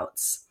Boy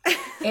Scouts.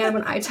 And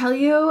when I tell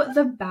you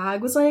the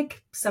bag was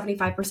like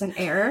 75%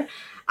 air,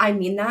 I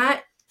mean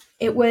that.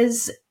 It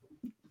was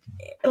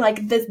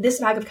like this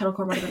bag of kettle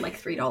corn would have been like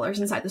 $3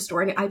 inside the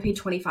store, and I paid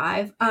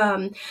 $25.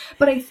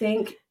 But I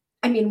think,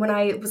 when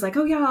I was like,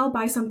 oh yeah, I'll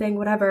buy something,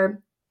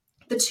 whatever,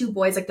 the two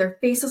boys, like their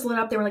faces lit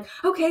up. They were like,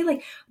 okay,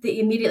 like they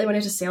immediately went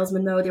into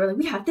salesman mode. They were like,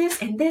 we have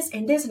this and this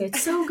and this, and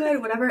it's so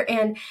good, whatever.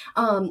 And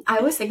I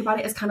always think about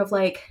it as kind of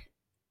like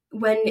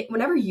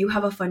whenever you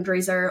have a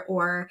fundraiser,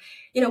 or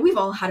we've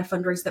all had a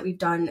fundraiser that we've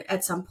done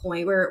at some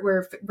point where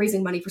we're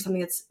raising money for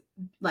something that's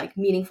like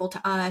meaningful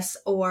to us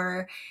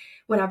or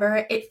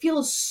whatever. It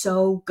feels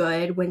so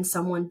good when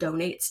someone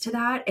donates to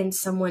that and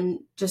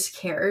someone just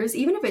cares,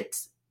 even if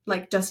it's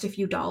like just a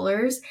few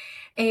dollars.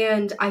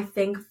 And I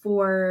think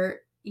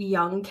for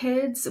young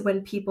kids,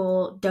 when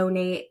people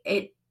donate,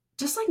 it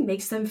just like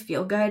makes them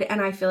feel good,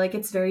 and I feel like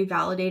it's very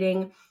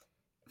validating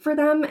for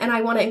them, and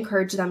I want to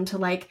encourage them to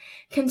like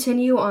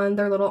continue on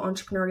their little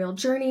entrepreneurial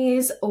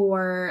journeys,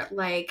 or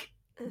like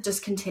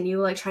just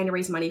continue like trying to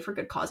raise money for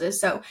good causes.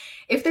 So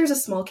if there's a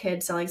small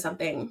kid selling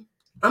something,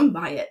 I'm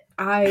buying it.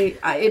 I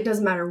it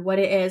doesn't matter what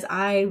it is,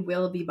 I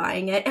will be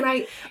buying it. And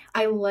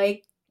I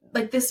like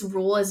this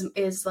rule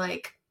is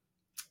like,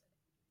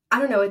 I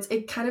don't know,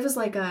 it kind of is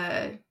like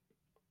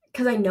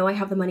because I know I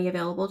have the money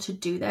available to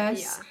do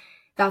this. Yeah.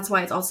 That's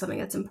why it's also something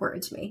that's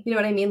important to me. You know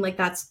what I mean? Like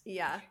that's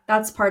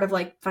part of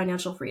like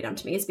financial freedom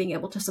to me, is being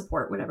able to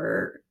support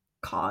whatever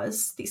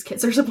cause these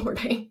kids are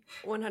supporting.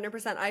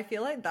 100%. I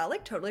feel like that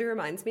like totally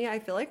reminds me. I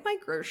feel like my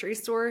grocery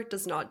store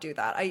does not do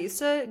that. I used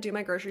to do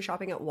my grocery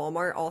shopping at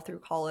Walmart all through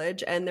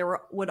college, and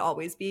would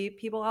always be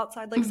people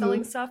outside like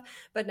selling stuff.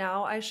 But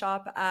now I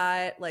shop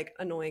at, like,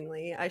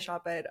 annoyingly, it's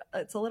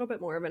a little bit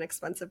more of an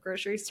expensive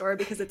grocery store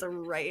because it's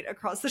right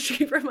across the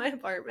street from my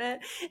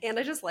apartment, and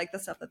I just like the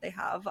stuff that they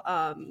have.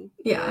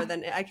 More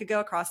than I could go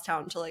across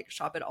town to like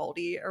shop at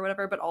Aldi or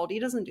whatever, but Aldi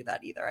doesn't do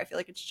that either. I feel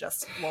like it's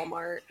just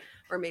Walmart.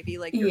 Or maybe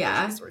like your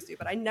grocery stores do,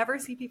 but I never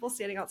see people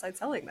standing outside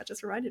selling. That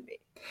just reminded me.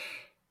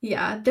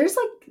 Yeah, there's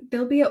like,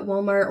 they'll be at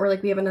Walmart, or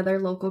like we have another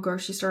local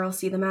grocery store I'll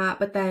see them at,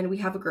 but then we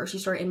have a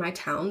grocery store in my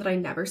town that I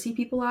never see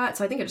people at.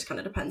 So I think it just kind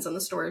of depends on the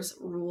store's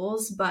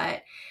rules.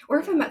 Or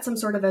if I'm at some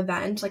sort of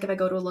event, like if I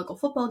go to a local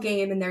football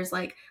game and there's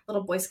like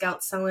little Boy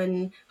Scouts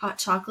selling hot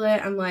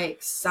chocolate, I'm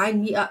like,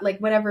 sign me up, like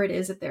whatever it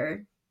is that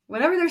they're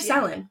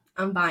selling,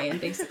 I'm buying,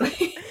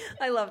 basically.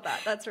 I love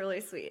that. That's really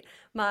sweet.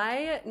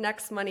 My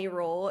next money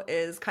rule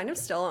is kind of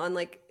still on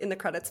like in the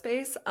credit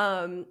space.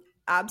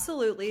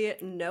 Absolutely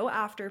no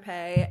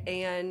afterpay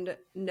and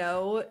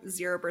no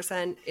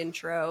 0%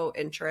 intro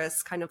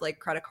interest kind of like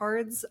credit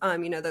cards.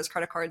 Those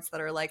credit cards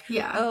that are like,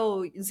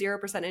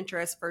 0%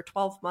 interest for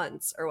 12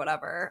 months or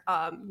whatever.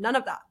 None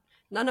of that.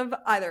 None of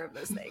either of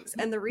those things.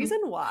 And the reason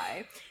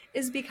why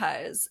is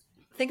because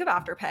think of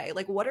Afterpay.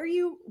 Like, what are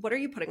you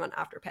putting on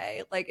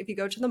Afterpay? Like, if you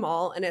go to the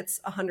mall and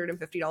it's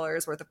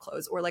 $150 worth of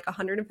clothes, or like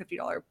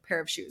 $150 pair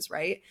of shoes,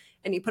 right?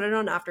 And you put it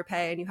on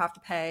Afterpay and you have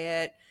to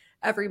pay it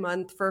every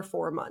month for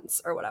 4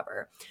 months or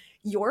whatever.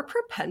 Your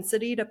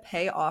propensity to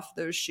pay off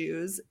those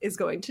shoes is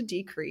going to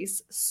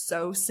decrease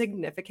so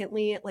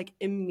significantly, like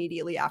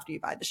immediately after you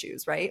buy the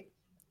shoes, right?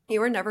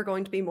 You are never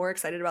going to be more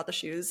excited about the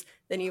shoes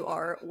than you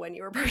are when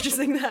you were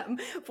purchasing them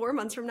 4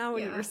 months from now,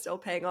 when you were still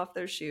paying off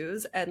those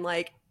shoes. And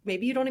like,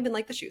 maybe you don't even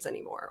like the shoes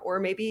anymore, or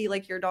maybe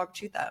like your dog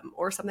chewed them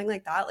or something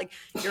like that. Like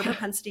your Yeah.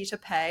 propensity to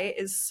pay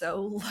is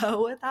so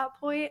low at that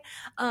point.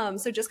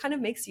 So it just kind of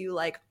makes you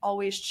like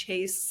always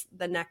chase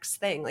the next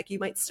thing. Like you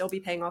might still be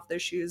paying off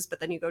those shoes, but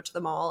then you go to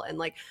the mall and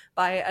like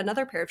buy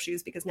another pair of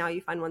shoes because now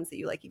you find ones that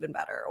you like even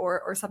better,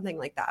 or something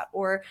like that.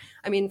 Or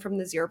I mean, from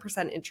the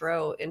 0%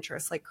 intro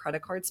interest like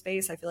credit card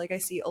space, I feel like I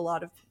see a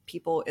lot of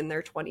people in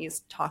their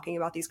 20s talking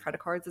about these credit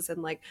cards as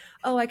in like,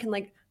 oh, I can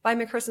like buy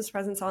my Christmas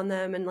presents on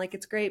them and like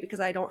it's great because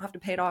I don't have to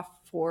pay it off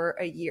for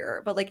a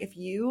year. But like if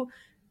you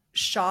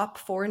shop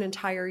for an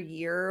entire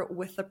year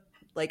with the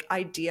like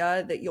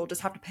idea that you'll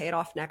just have to pay it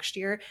off next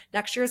year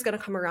is going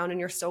to come around and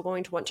you're still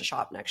going to want to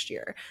shop next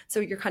year. So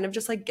you're kind of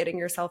just like getting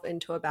yourself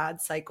into a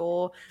bad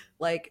cycle,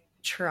 like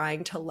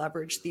trying to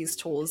leverage these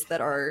tools that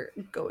are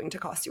going to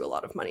cost you a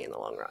lot of money in the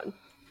long run.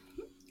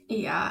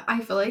 Yeah,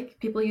 I feel like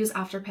people use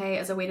Afterpay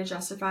as a way to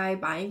justify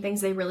buying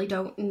things they really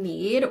don't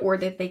need or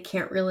that they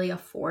can't really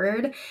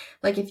afford.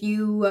 Like if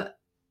you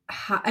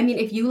I mean,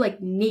 if you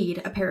like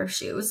need a pair of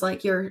shoes,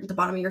 like the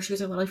bottom of your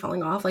shoes are literally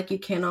falling off, like you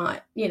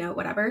cannot,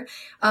 whatever.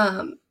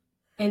 Um,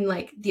 and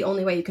like the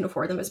only way you can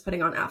afford them is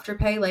putting on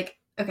Afterpay. Like,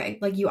 okay,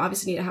 like you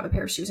obviously need to have a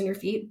pair of shoes on your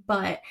feet,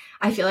 but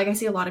I feel like I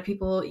see a lot of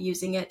people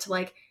using it to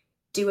like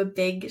do a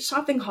big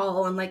shopping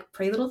haul on like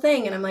Pretty Little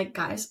Thing, and I'm like,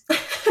 guys,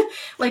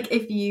 like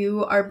if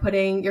you are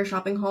putting your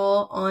shopping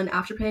haul on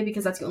Afterpay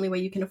because that's the only way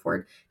you can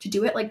afford to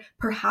do it, like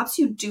perhaps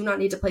you do not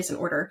need to place an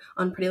order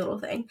on Pretty Little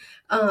Thing.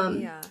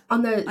 Yeah.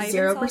 On the I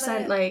even saw 0%,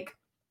 that. like,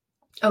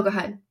 oh, go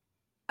ahead.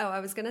 Oh, I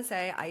was gonna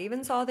say, I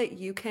even saw that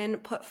you can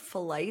put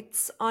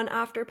flights on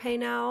Afterpay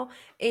now.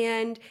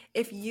 And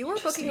if you are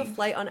booking a Interesting.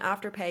 flight on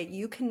Afterpay,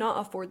 you cannot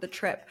afford the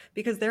trip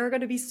because there are going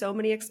to be so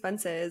many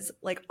expenses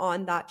like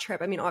on that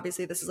trip. I mean,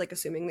 obviously, this is like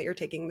assuming that you're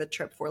taking the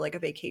trip for like a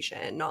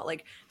vacation, not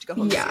like to go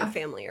home to see your Yeah,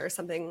 family or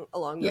something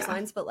along those yeah,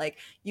 lines. But like,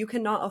 you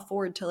cannot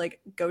afford to like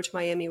go to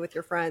Miami with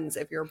your friends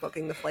if you're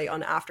booking the flight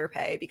on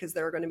Afterpay because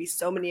there are going to be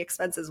so many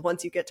expenses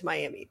once you get to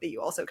Miami that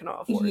you also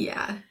cannot afford.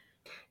 yeah.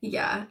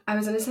 Yeah, I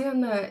was gonna say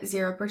on the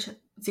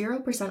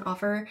 0%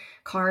 offer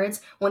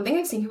cards, one thing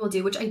I've seen people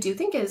do, which I do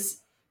think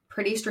is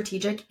pretty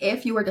strategic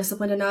if you are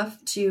disciplined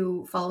enough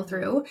to follow Mhm.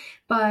 through.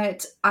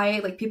 But I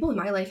like people in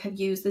my life have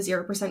used the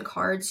 0%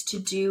 cards to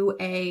do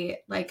a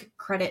like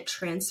credit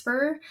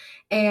transfer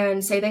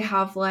and say they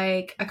have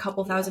like a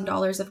couple thousand Yeah.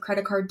 dollars of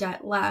credit card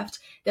debt left.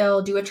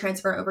 They'll do a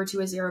transfer over to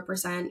a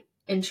 0%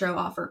 intro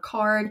offer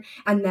card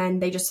and then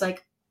they just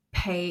like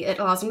pay. It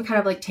allows them to kind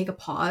of like take a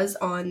pause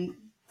on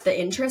the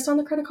interest on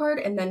the credit card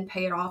and then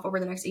pay it off over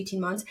the next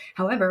 18 months.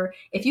 However,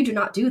 if you do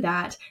not do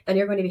that, then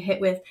you're going to be hit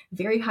with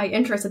very high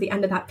interest at the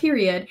end of that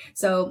period.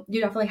 So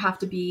you definitely have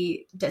to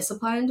be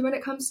disciplined when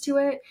it comes to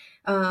it.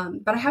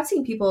 But I have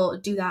seen people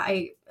do that.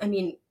 I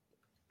mean,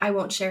 I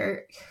won't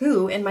share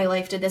who in my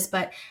life did this,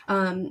 but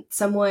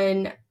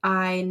someone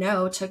I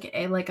know took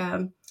a like I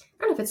don't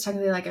know if it's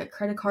technically like a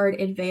credit card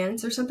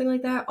advance or something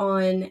like that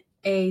on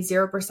a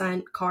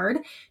 0% card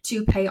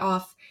to pay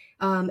off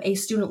a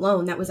student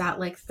loan that was at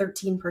like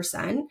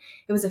 13%.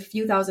 It was a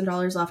few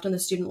 $1,000s left on the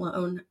student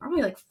loan,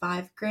 probably like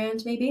 5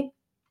 grand maybe.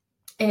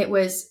 And it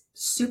was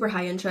super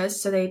high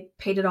interest. So they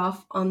paid it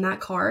off on that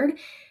card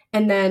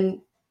and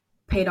then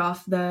paid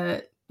off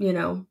the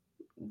Oh,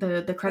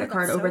 credit that's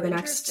card over so the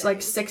next like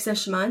interesting.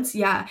 6-ish months.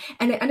 Yeah.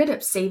 And it ended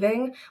up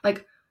saving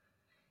like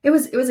it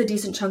was a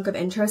decent chunk of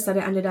interest that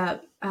it ended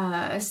up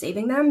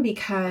saving them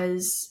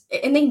because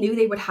and they knew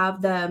they would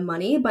have the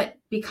money, but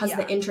because the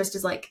Yeah. interest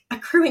is like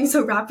accruing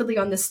so rapidly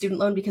on the student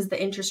loan because the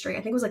interest rate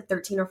I think was like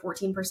 13 or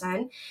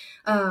 14%.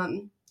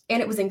 And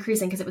it was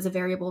increasing because it was a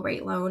variable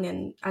rate loan.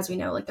 And as we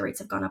know, like the rates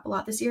have gone up a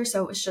lot this year.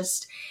 So it was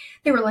just,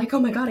 they were like, oh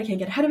my God, I can't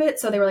get ahead of it.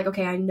 So they were like,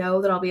 okay, I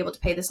know that I'll be able to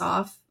pay this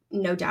off,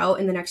 no doubt,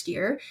 in the next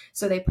year.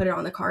 So they put it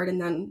on the card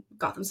and then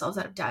got themselves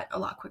out of debt a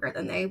lot quicker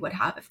than they would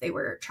have if they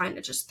were trying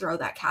to just throw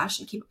that cash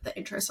and keep up the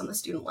interest on the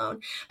student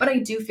loan. But I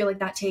do feel like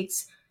that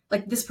takes,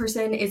 like, this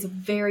person is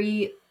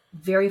very,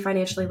 very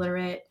financially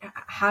literate,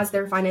 has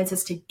their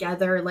finances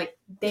together. Like,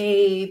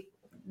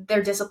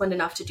 they're disciplined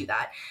enough to do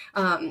that.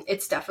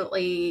 It's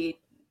definitely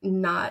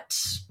not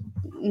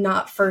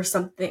for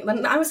something,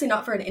 I would say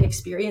not for an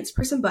inexperienced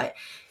person, but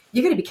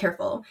you got to be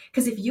careful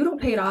because if you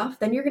don't pay it Yeah. off,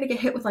 then you're going to get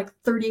hit with like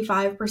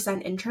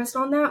 35% interest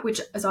on that, which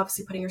is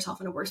obviously putting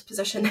yourself in a worse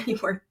position than you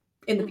were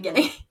in the Hmm.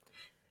 beginning.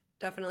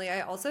 Definitely. I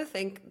also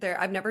think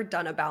I've never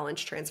done a balance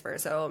transfer,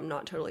 so I'm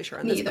not totally sure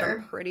on Me this, but I'm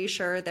either. pretty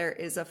sure there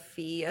is a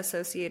fee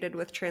associated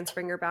with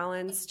transferring your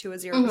balance to a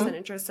 0% Mm-hmm.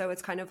 interest. So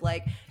it's kind of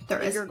like There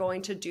if is. you're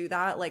going to do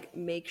that, like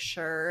make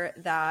sure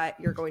that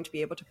you're going to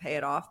be able to pay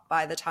it off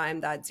by the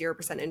time that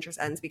 0% interest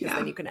ends, because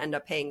then Yeah. you can end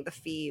up paying the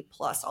fee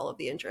plus all of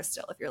the interest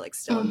still if you're like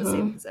still in the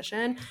same Mm-hmm.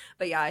 position.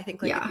 But yeah, I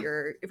think like Yeah.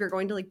 if you're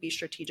going to like be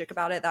strategic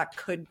about it, that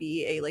could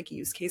be a like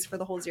use case for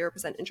the whole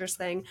 0% interest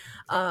thing.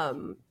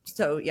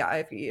 So yeah,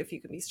 if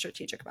you can be strategic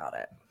about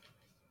it.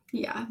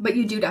 Yeah, but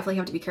you do definitely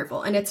have to be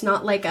careful. And it's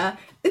not like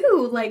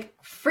ooh, like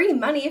free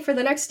money for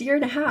the next year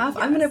and a half.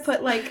 I'm going to Yes.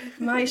 put like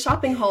my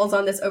shopping hauls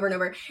on this over and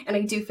over. And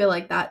I do feel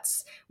like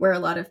that's where a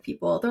lot of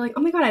people, they're like,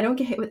 oh my God, I don't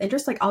get hit with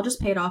interest. Like, I'll just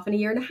pay it off in a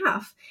year and a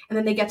half. And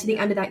then they get to the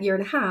Yeah. end of that year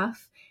and a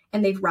half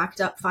and they've racked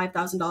up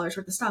 $5,000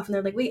 worth of stuff. And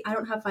they're like, wait, I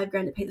don't have 5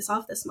 grand to pay this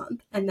off this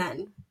month. And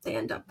then they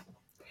end up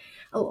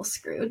a little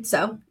screwed.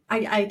 So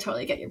I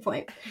totally get your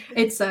point.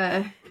 It's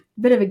a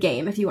bit of a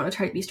game if you want to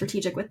try to be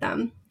strategic with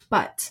them.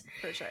 But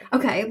For sure.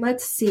 okay,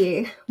 let's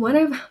see. One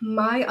of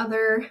my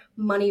other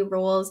money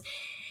rules,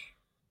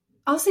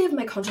 I'll save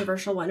my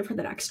controversial one for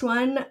the next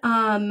one,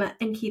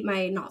 and keep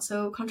my not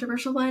so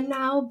controversial one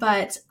now.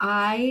 But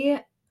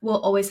I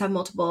will always have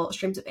multiple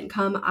streams of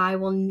income. I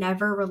will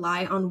never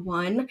rely on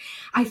one.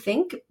 I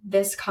think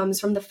this comes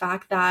from the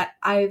fact that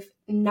I've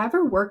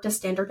never worked a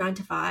standard 9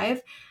 to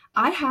 5.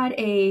 I had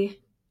a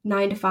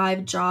 9 to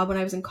 5 job when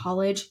I was in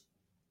college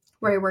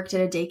where I worked at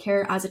a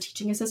daycare as a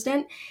teaching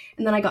assistant.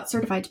 And then I got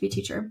certified to be a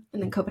teacher,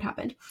 and then COVID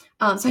happened.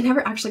 So I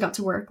never actually got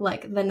to work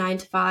like the 9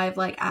 to 5,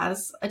 like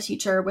as a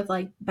teacher with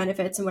like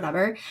benefits and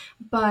whatever.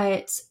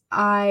 But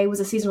I was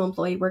a seasonal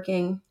employee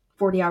working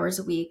 40 hours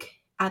a week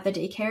at the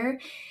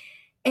daycare.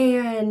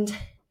 And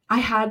I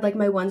had like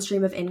my one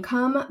stream of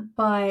income,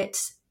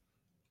 but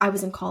I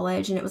was in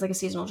college and it was like a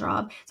seasonal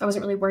job. So I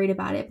wasn't really worried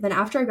about it. But then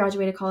after I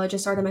graduated college, I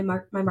started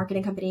my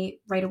marketing company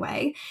right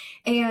away.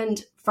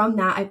 And from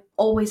that, I've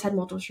always had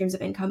multiple streams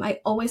of income. I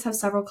always have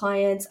several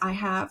clients. I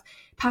have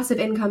passive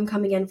income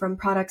coming in from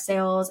product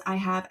sales. I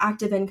have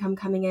active income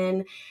coming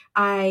in.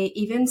 I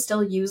even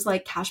still use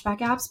like cashback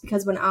apps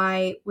because when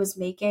I was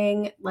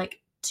making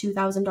like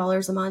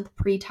 $2,000 a month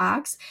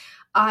pre-tax,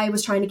 I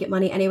was trying to get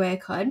money any way I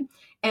could.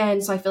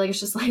 And so I feel like it's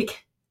just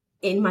like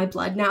in my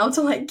blood now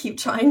to like keep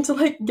trying to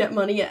like get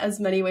money as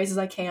many ways as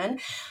I can.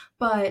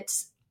 But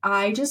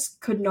I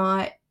just could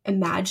not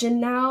imagine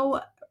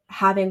now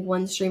having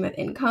one stream of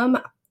income.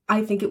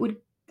 I think it would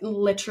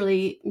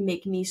literally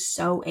make me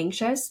so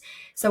anxious.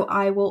 So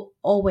I will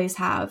always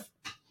have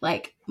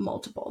like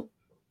multiple.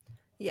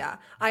 Yeah,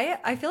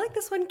 I feel like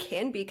this one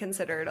can be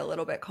considered a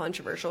little bit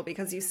controversial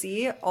because you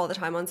see all the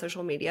time on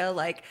social media,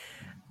 like,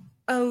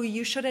 oh,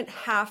 you shouldn't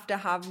have to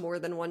have more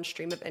than one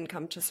stream of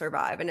income to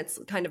survive. And it's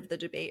kind of the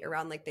debate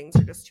around like things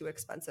are just too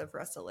expensive for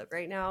us to live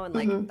right now. And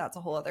like Mm-hmm. that's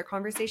a whole other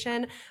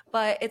conversation.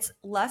 But it's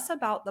less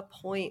about the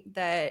point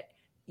that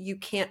you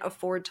can't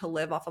afford to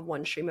live off of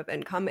one stream of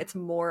income. It's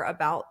more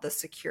about the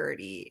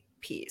security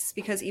piece.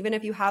 Because even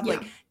if you have Yeah.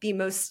 like the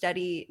most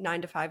steady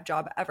 9 to 5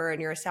 job ever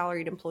and you're a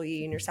salaried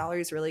employee and your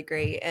salary is really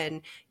great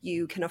and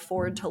you can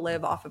afford to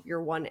live off of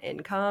your one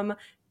income,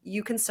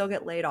 you can still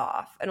get laid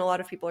off. And a lot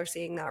of people are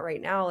seeing that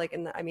right now. Like,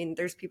 I mean,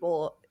 there's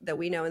people that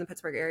we know in the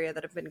Pittsburgh area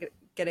that have been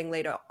getting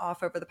laid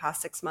off over the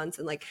past 6 months.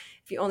 And like,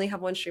 if you only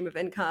have one stream of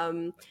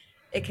income,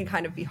 it can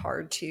kind of be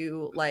hard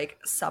to like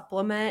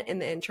supplement in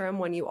the interim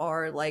when you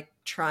are like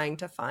trying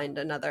to find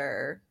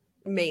another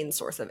main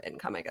source of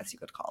income, I guess you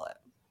could call it.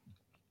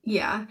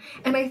 Yeah.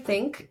 And I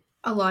think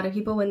a lot of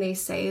people, when they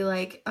say,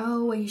 like,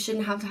 oh, well, you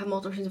shouldn't have to have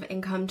multiple streams of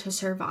income to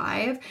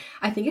survive,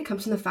 I think it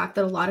comes from the fact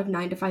that a lot of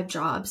 9 to 5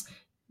 jobs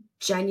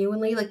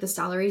genuinely, like, the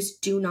salaries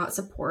do not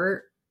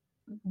support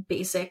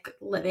basic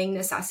living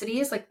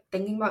necessities. Like,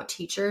 thinking about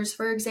teachers,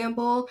 for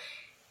example,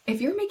 if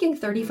you're making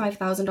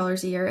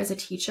 $35,000 a year as a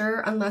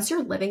teacher, unless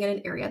you're living in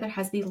an area that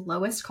has the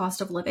lowest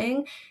cost of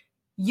living,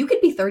 you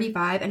could be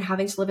 35 and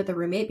having to live with a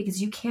roommate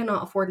because you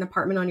cannot afford an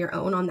apartment on your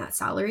own on that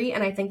salary.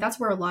 And I think that's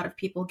where a lot of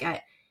people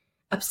get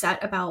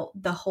upset about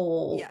the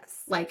whole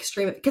Yes. like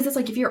stream of, because it's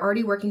like if you're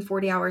already working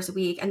 40 hours a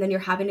week and then you're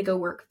having to go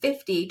work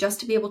 50 just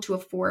to be able to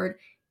afford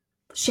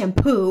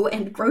shampoo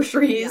and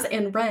groceries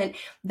and rent,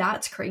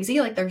 that's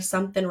crazy. Like there's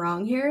something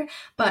wrong here.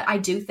 But I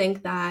do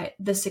think that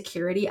the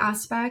security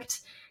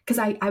aspect, because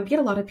I would get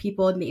a lot of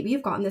people, and maybe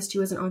you've gotten this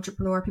too as an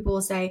entrepreneur, people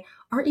will say,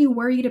 aren't you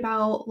worried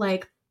about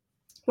like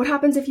what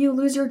happens if you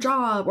lose your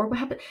job, or what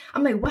happen?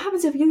 I'm like, what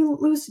happens if you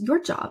lose your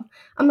job?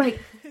 I'm like,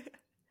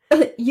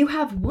 you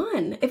have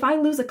one. If I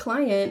lose a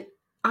client,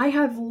 I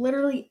have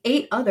literally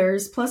 8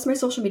 others, plus my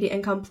social media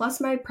income, plus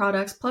my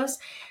products, plus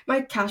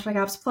my cashback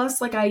apps,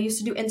 plus like I used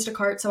to do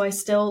Instacart, so I'm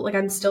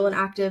still an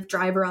active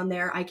driver on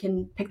there. I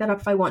can pick that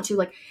up if I want to.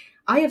 Like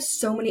I have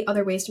so many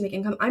other ways to make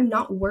income. I'm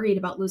not worried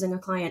about losing a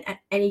client at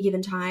any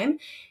given time.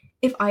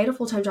 If I had a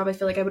full-time job, I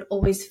feel like I would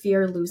always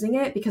fear losing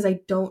it because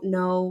I don't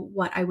know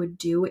what I would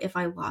do if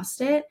I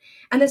lost it.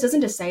 And this isn't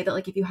to say that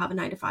like if you have a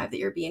 9 to 5 that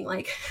you're being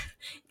like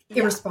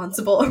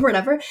irresponsible or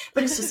whatever,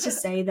 but it's just to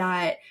say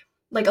that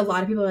like a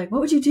lot of people are like,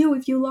 what would you do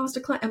if you lost a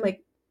client? I'm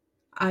like,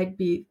 I'd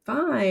be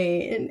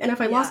fine. And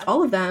if I lost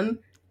all of them,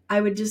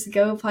 I would just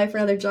go apply for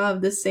another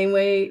job the same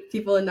way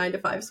people in 9 to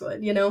 5s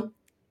would, you know?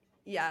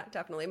 Yeah,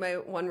 definitely. My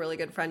one really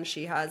good friend,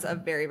 she has a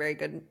very, very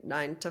good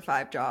 9 to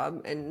 5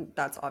 job, and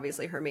that's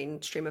obviously her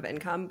main stream of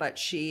income, but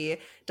she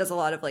does a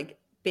lot of like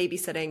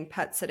babysitting,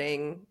 pet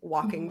sitting,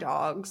 walking Mhm.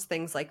 dogs,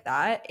 things like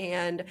that.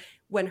 And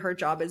when her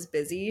job is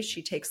busy,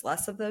 she takes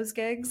less of those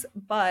gigs.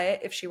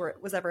 But if she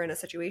was ever in a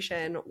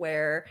situation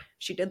where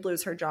she did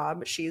lose her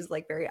job, she's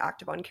like very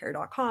active on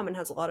care.com and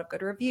has a lot of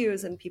good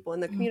reviews, and people in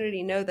the Mhm.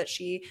 community know that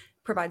she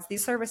provides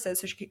these services.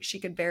 So she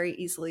could very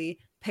easily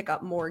pick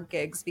up more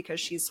gigs because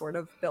she's sort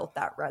of built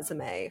that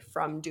resume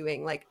from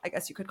doing, like, I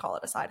guess you could call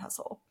it a side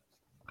hustle.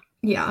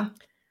 Yeah.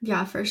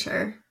 Yeah, for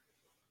sure.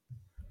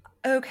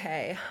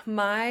 Okay,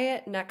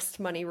 my next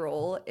money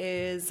rule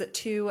is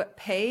to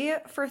pay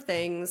for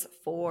things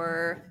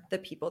for the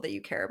people that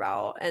you care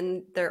about.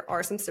 And there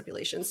are some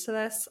stipulations to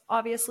this,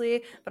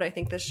 obviously, but I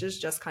think this is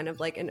just kind of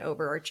like an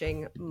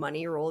overarching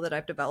money rule that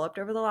I've developed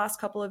over the last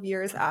couple of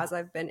years as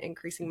I've been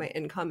increasing my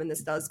income. And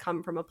this does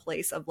come from a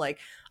place of like,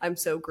 I'm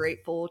so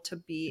grateful to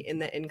be in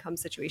the income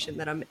situation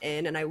that I'm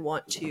in, and I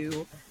want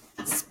to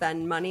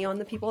spend money on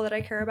the people that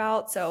I care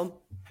about. So,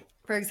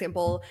 for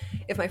example,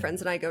 if my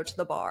friends and I go to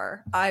the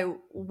bar, I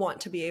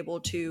want to be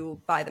able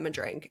to buy them a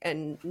drink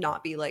and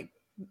not be like,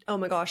 oh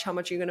my gosh, how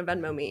much are you going to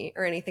Venmo me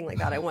or anything like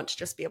that. I want to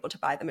just be able to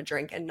buy them a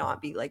drink and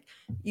not be like,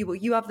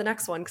 you have the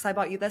next one because I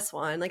bought you this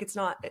one. Like it's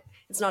not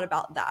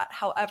about that.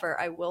 However,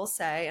 I will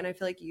say, and I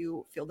feel like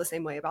you feel the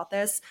same way about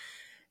this,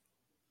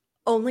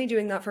 only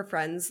doing that for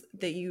friends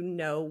that you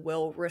know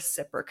will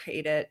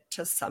reciprocate it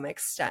to some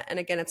extent. And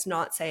again, it's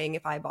not saying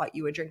if I bought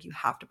you a drink, you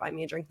have to buy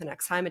me a drink the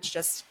next time. It's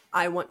just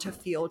I want to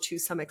feel to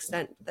some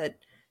extent that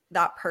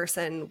that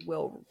person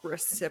will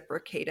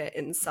reciprocate it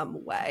in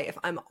some way. If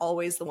I'm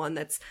always the one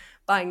that's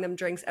buying them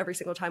drinks every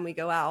single time we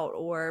go out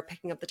or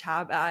picking up the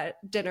tab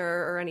at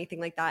dinner or anything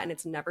like that, and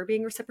it's never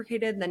being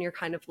reciprocated, then you're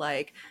kind of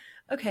like,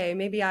 okay,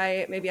 maybe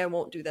I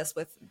won't do this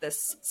with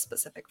this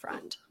specific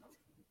friend.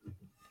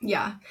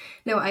 Yeah.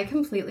 No, I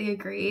completely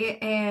agree.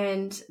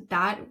 And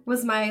that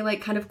was my like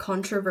kind of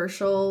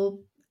controversial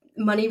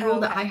money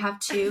rule that I Okay. have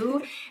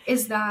too,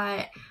 is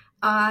that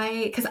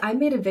because I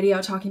made a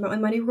video talking about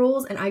my money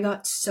rules and I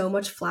got so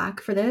much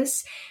flack for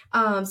this.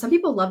 Some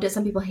people loved it,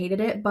 some people hated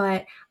it,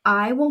 but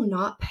I will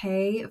not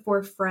pay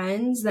for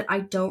friends that I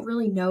don't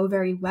really know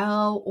very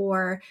well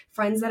or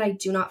friends that I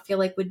do not feel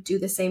like would do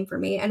the same for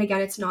me. And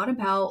again, it's not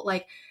about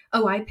like,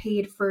 oh, I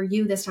paid for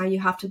you this time, you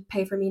have to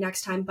pay for me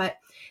next time. But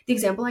the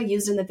example I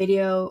used in the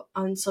video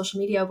on social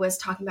media was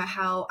talking about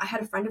how I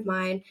had a friend of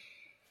mine,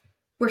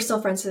 we're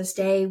still friends to this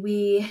day.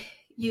 We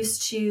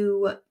used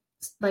to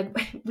like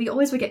we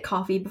always would get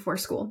coffee before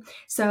school.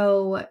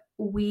 So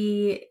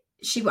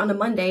she on a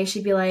Monday,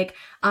 she'd be like,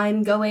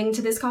 I'm going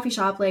to this coffee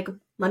shop, like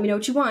let me know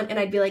what you want. And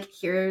I'd be like,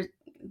 here,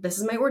 this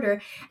is my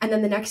order. And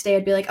then the next day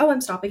I'd be like, oh, I'm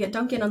stopping at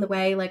Dunkin' on the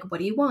way, like what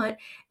do you want?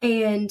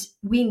 And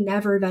we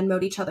never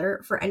Venmoed each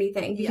other for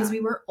anything because Yeah.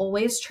 we were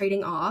always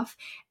trading off.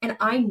 And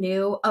I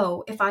knew,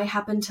 oh, if I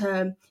happen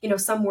to,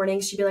 some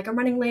mornings she'd be like, I'm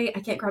running late, I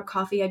can't grab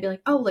coffee. I'd be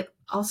like, oh, like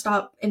I'll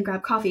stop and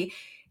grab coffee.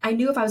 I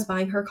knew if I was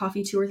buying her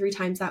coffee 2 or 3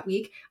 times that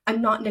week,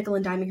 I'm not nickel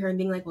and diming her and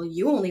being like, well,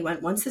 you only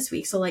went once this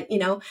week. So, like,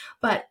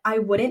 but I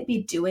wouldn't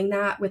be doing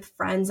that with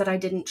friends that I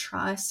didn't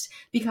trust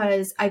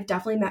because I've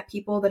definitely met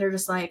people that are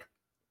just like,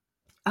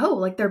 oh,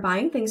 like they're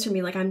buying things for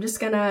me. Like, I'm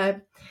just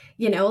gonna,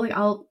 like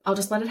I'll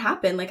just let it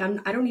happen. Like,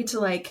 I don't need to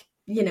like,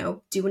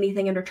 do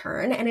anything in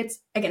return. And it's,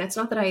 again, it's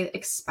not that I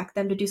expect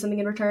them to do something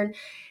in return.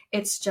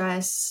 It's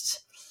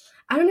just,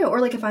 I don't know. Or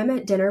like if I'm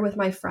at dinner with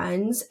my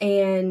friends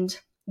and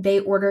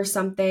they order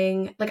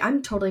something, like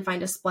I'm totally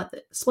fine to split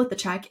the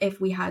check if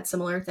we had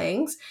similar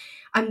things.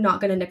 I'm not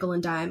gonna nickel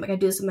and dime. Like I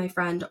do this with my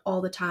friend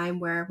all the time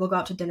where we'll go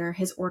out to dinner,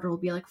 his order will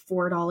be like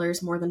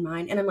 $4 more than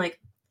mine. And I'm like,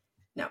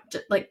 no,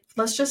 like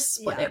let's just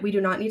split Yeah. it. We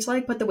do not need to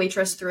like put the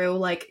waitress through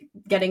like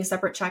getting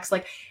separate checks.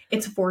 Like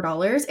it's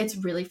 $4. It's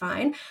really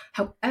fine.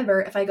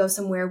 However, if I go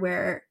somewhere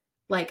where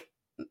like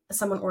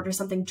someone orders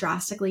something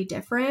drastically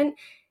different,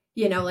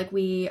 like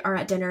we are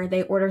at dinner,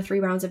 they order 3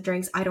 rounds of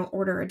drinks, I don't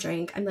order a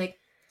drink. I'm like,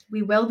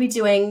 we will be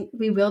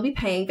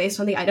paying based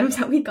on the items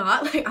that we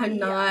got. Like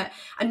Yeah.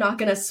 I'm not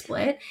gonna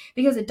split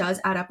because it does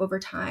add up over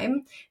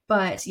time.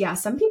 But yeah,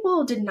 some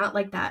people did not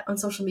like that on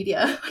social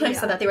media when I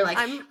said Yeah. that. They were like,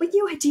 I'm but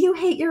do you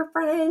hate your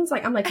friends?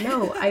 Like I'm like,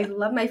 no, I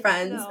love my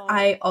friends. no.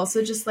 I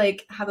also just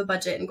like have a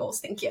budget and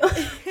goals. Thank you.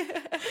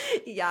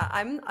 Yeah,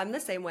 I'm the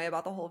same way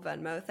about the whole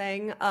Venmo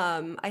thing.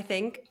 I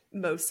think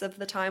most of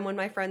the time when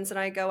my friends and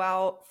I go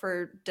out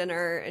for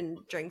dinner and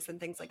drinks and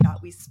things like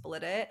that, we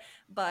split it.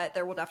 But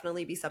there will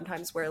definitely be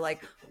sometimes where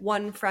like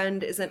one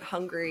friend isn't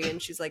hungry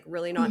and she's like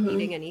really not Hmm.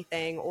 needing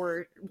anything,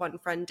 or one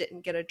friend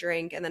didn't get a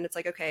drink, and then it's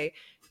like, okay,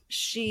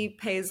 she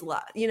pays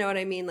less. You know what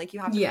I mean? Like you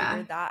have to figure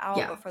Yeah. that out.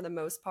 Yeah. But for the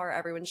most part,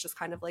 everyone's just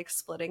kind of like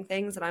splitting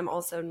things. And I'm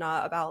also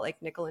not about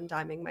like nickel and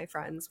diming my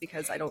friends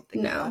because I don't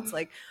think that No. that's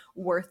like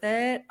worth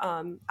it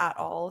at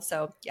all.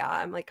 So yeah,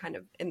 I'm like kind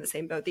of in the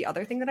same boat. The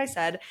other thing that I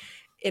said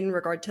in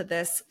regard to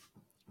this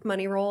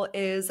money role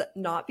is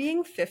not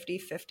being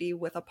 50-50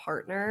 with a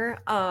partner,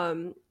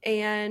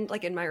 and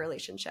like in my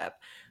relationship,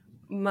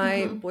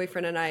 my Hmm.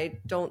 boyfriend and I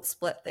don't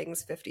split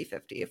things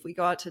 50-50. If we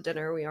go out to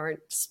dinner, we aren't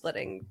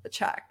splitting the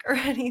check or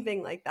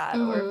anything like that.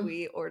 Or if Hmm.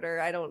 we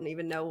order, I don't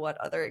even know what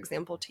other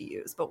example to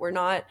use, but we're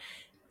not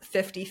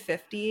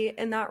 50-50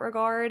 in that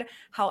regard.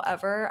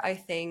 However, I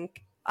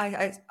think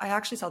I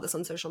actually saw this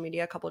on social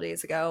media a couple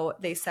days ago.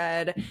 They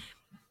said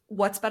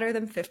what's better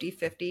than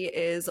 50-50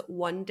 is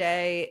one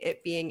day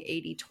it being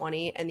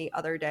 80-20 and the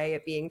other day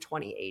it being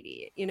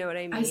 20-80. You know what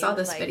I I mean? saw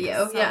this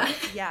video. Yeah.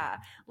 Yeah.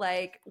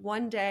 Like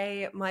one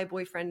day my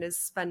boyfriend is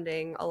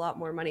spending a lot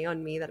more money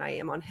on me than I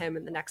am on him,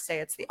 and the next day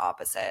it's the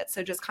opposite.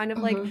 So just kind of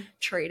like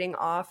trading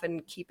off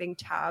and keeping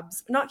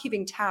tabs, not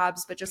keeping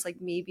tabs, but just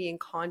like me being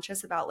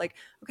conscious about like,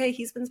 okay,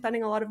 he's been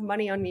spending a lot of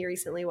money on me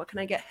recently. What can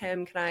I get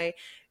him? Can I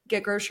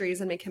get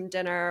groceries and make him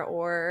dinner?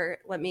 Or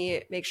let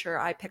me make sure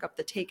I pick up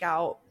the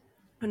takeout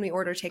when we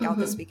order takeout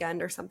this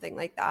weekend or something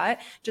like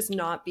that. Just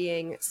not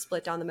being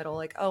split down the middle,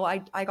 like, oh,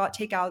 I got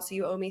takeout, so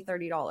you owe me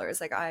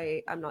 $30. Like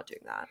I'm not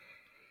doing that.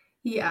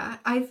 Yeah,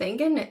 I think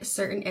in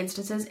certain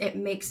instances it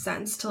makes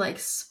sense to like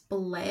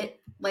split,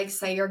 like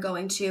say you're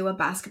going to a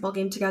basketball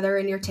game together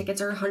and your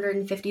tickets are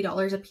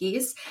 $150 a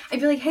piece.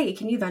 I'd be like, hey,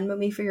 can you Venmo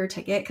me for your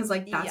ticket? Because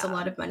like that's a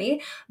lot of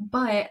money.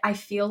 But I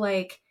feel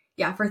like,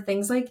 yeah, for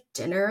things like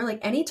dinner,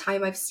 like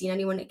anytime I've seen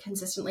anyone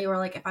consistently, or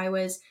like if I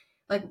was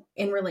like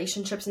in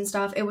relationships and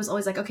stuff, it was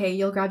always like, okay,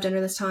 you'll grab dinner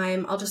this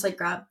time, I'll just like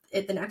grab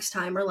it the next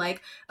time, or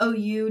like, oh,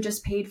 you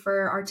just paid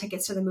for our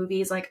tickets to the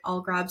movies, like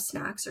I'll grab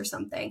snacks or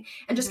something,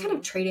 and just kind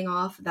of trading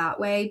off that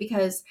way.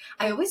 Because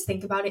I always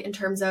think about it in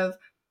terms of,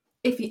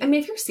 if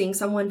you're seeing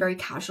someone very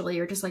casually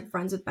or just like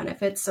friends with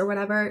benefits or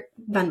whatever,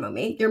 Venmo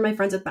me, you're my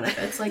friends with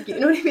benefits, like, you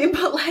know what I mean?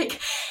 But like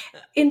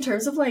in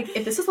terms of like,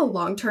 if this is a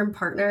long-term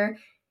partner,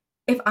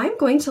 if I'm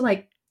going to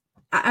like,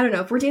 I don't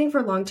know, if we're dating for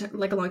a long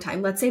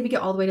time, let's say we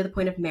get all the way to the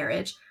point of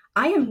marriage,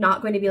 I am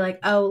not going to be like,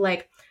 oh,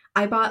 like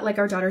I bought like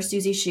our daughter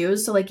Susie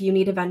shoes, so like you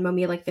need to Venmo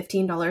me like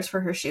 $15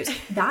 for her shoes.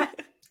 That,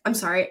 I'm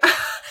sorry.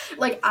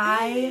 Like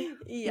I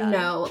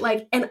know,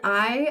 like, and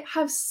I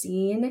have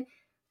seen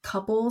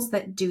couples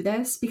that do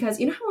this, because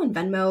you know how on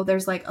Venmo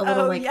there's like a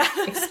little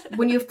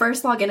when you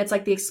first log in, it's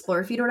like the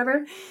explore feed or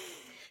whatever.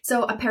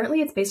 So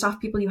apparently it's based off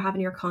people you have in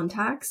your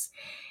contacts.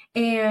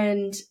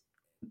 And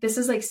this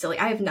is like silly.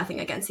 I have nothing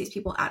against these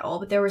people at all,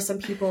 but there were some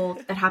people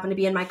that happened to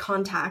be in my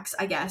contacts,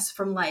 I guess,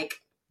 from like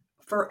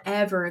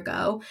forever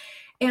ago.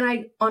 And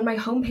I, on my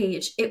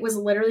homepage, it was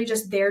literally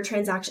just their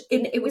transaction.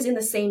 And it was in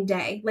the same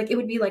day. Like it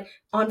would be like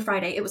on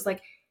Friday, it was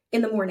like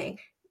in the morning,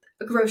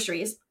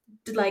 groceries,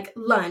 like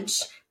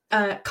lunch,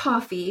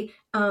 coffee,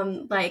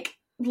 like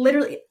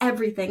literally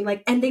everything.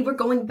 Like, and they were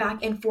going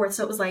back and forth.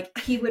 So it was like,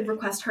 he would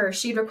request her,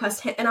 she'd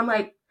request him. And I'm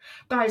like,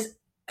 guys,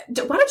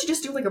 why don't you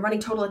just do like a running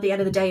total at the end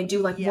of the day and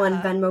do like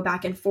one Venmo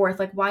back and forth?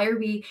 Like, why are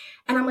we?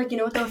 And I'm like, you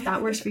know what though, if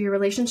that works for your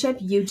relationship,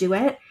 you do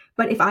it.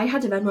 But if I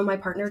had to Venmo my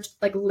partner,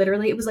 like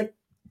literally, it was like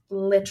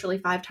literally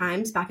 5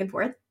 times back and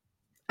forth.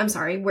 I'm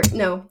sorry.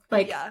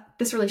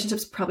 This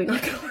relationship's probably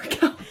not going to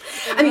work out.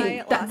 I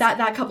mean,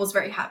 that couple's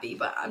very happy,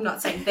 but I'm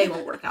not saying they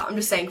won't work out. I'm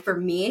just saying for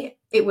me,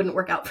 it wouldn't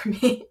work out for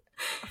me.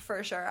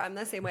 For sure. I'm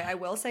the same way. I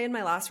will say in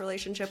my last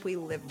relationship, we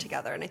lived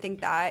together, and I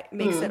think that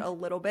makes it a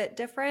little bit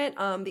different.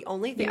 The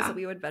only things that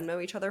we would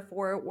Venmo each other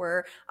for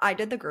were, I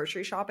did the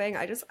grocery shopping.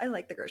 I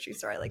like the grocery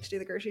store. I like to do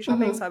the grocery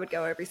shopping. So I would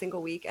go every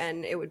single week,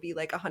 and it would be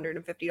like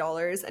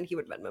 $150, and he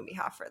would Venmo me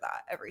half for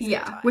that every single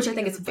time. Which I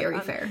think is very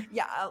fair.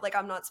 Yeah. Like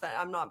I'm not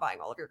buying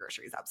all of your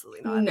groceries.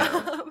 Absolutely not.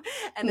 No.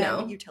 And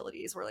then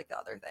utilities were like the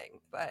other thing.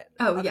 But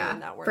other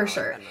than that, we're for not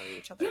sure. Venmoing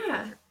each other.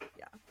 Yeah.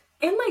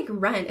 And like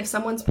rent, if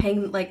someone's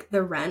paying like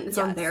the rent, it's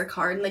on their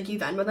card and like you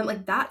Venmo them,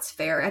 like that's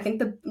fair. I think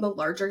the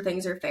larger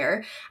things are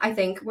fair. I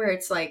think where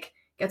it's like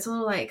gets a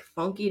little like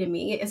funky to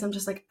me is I'm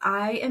just like,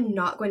 I am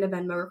not going to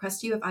Venmo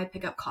request you if I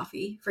pick up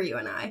coffee for you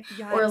and I.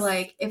 Or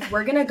like if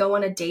we're gonna go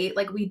on a date,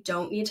 like we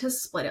don't need to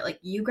split it. Like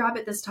you grab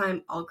it this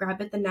time, I'll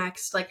grab it the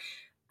next. Like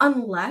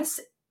unless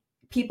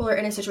people are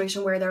in a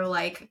situation where they're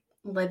like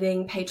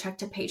living paycheck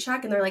to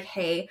paycheck and they're like,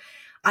 hey,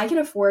 I can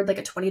afford like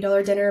a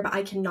 $20 dinner, but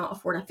I cannot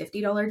afford a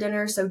 $50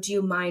 dinner. So do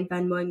you mind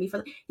Venmoing me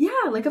for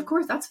like, of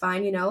course, that's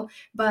fine, you know?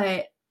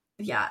 But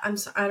yeah,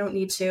 I don't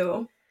need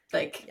to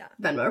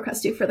Venmo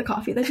request you for the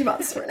coffee that you bought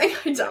this morning.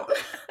 I don't.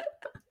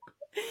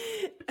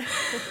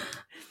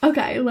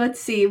 Okay,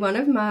 let's see. One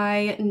of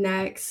my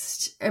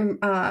next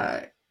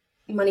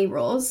money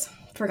rules,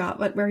 forgot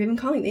what we're even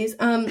calling these.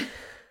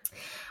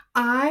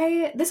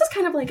 This is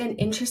kind of like an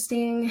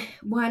interesting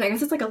one. I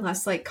guess it's like a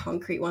less like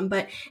concrete one,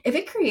 but if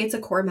it creates a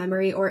core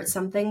memory or it's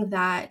something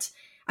that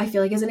I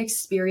feel like is an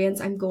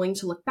experience I'm going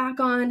to look back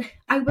on,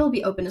 I will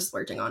be open to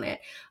splurging on it.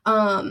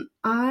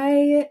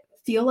 I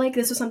feel like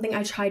this was something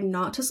I tried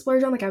not to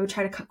splurge on. Like I would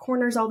try to cut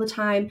corners all the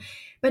time,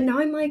 but now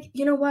I'm like,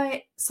 you know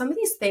what? Some of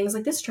these things,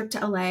 like this trip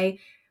to LA,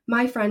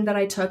 my friend that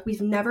I took,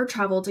 we've never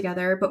traveled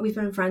together, but we've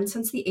been friends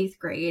since the 8th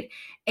grade.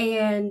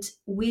 And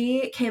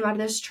we came out of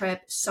this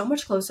trip so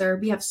much closer.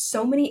 We have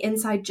so many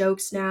inside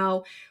jokes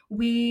now.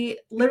 We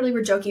literally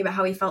were joking about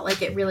how we felt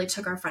like it really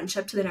took our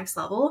friendship to the next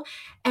level.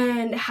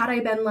 And had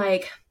I been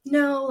like,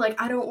 no, like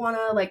I don't want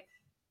to like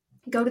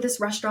go to this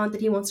restaurant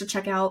that he wants to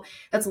check out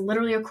that's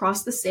literally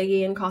across the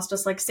city and cost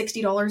us like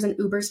 $60 in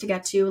Ubers to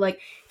get to. Like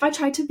if I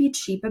tried to be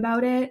cheap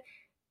about it,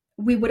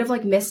 we would have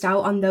like missed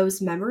out on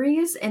those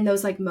memories and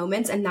those like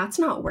moments, and that's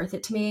not worth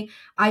it to me.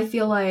 I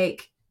feel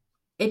like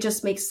it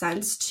just makes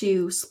sense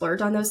to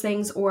splurge on those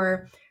things.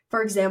 Or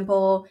for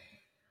example,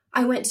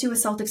 I went to a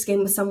Celtics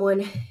game with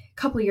someone a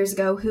couple years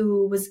ago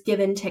who was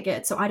given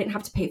tickets, so I didn't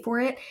have to pay for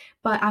it.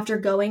 But after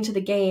going to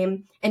the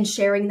game and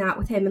sharing that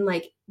with him and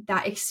like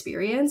that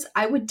experience,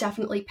 I would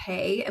definitely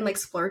pay and like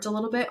splurge a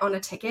little bit on a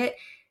ticket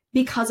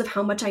because of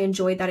how much I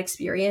enjoyed that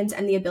experience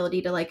and the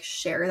ability to like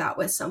share that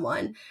with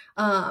someone.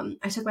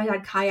 I took my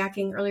dad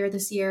kayaking earlier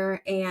this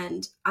year,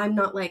 and I'm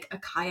not like a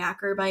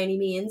kayaker by any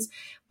means,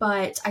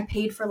 but I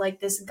paid for like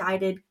this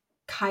guided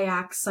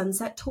kayak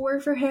sunset tour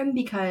for him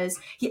because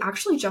he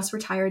actually just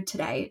retired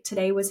today.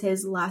 Today was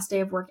his last day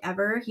of work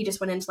ever. He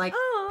just went in to like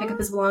pick up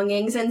his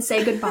belongings and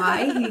say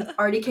goodbye. He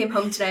already came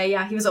home today.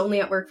 Yeah, he was only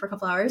at work for a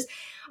couple hours.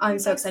 I'm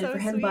so That's excited so for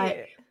him, sweet. but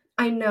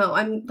I know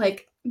I'm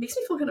like, it makes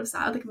me feel kind of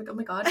sad. Like I'm like, oh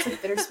my god, it's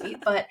like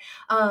bittersweet. But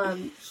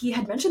he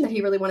had mentioned that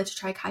he really wanted to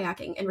try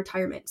kayaking in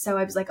retirement. So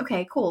I was like,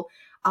 okay, cool.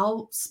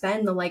 I'll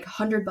spend the like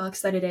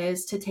 $100 that it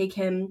is to take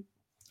him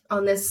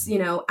on this,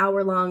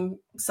 hour-long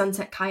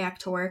sunset kayak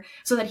tour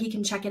so that he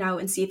can check it out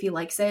and see if he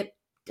likes it,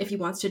 if he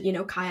wants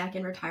to, kayak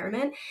in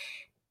retirement.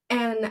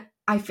 And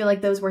I feel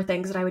like those were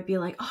things that I would be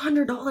like,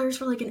 $100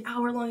 for like an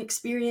hour-long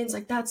experience,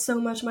 like that's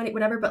so much money,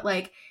 whatever. But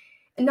like,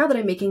 now that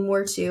I'm making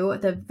more too,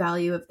 the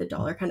value of the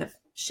dollar kind of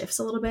shifts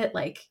a little bit.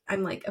 Like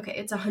I'm like, okay,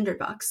 it's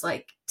 $100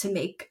 like to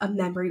make a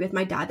memory with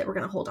my dad that we're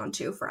gonna hold on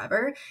to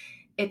forever.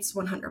 It's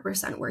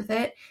 100% worth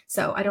it.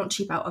 So I don't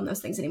cheap out on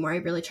those things anymore. I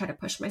really try to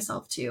push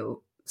myself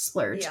to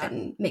splurge Yeah.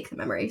 and make the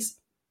memories.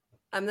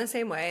 I'm the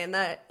same way, and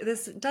that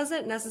this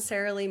doesn't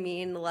necessarily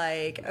mean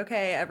like,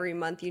 okay, every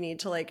month you need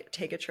to like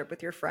take a trip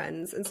with your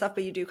friends and stuff,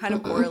 but you do kind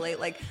of Mm-mm. correlate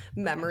like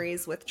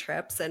memories with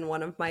trips. And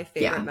one of my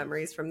favorite Yeah.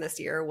 memories from this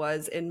year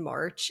was in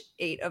March.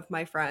 8 of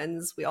my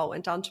friends, we all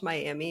went down to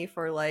Miami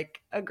for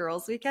like a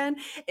girls' weekend.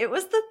 It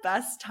was the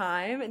best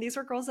time, and these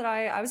were girls that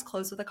I was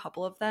close with a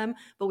couple of them,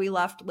 but we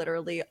left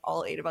literally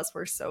all 8 of us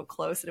were so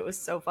close, and it was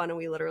so fun, and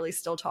we literally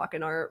still talk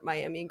in our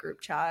Miami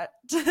group chat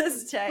to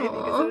this day because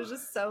it Aw. was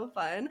just so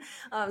fun.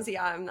 So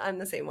yeah, I'm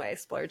the same way,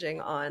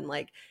 splurging on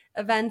like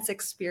events,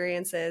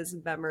 experiences,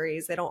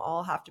 memories. They don't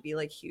all have to be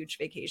like huge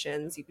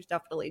vacations. You could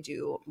definitely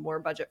do more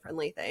budget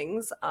friendly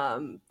things,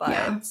 Yeah.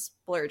 but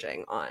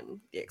splurging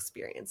on the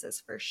experiences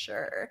for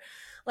sure.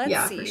 Let's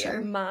Yeah, for see.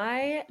 sure.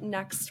 My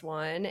next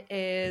one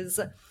is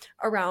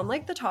around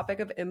like the topic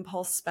of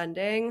impulse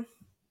spending.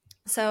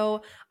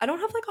 So I don't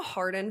have like a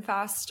hard and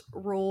fast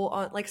rule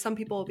on, like, some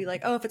people will be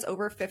like, oh, if it's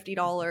over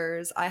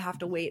 $50, I have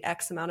to wait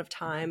X amount of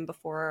time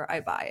before I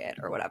buy it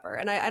or whatever.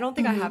 And I don't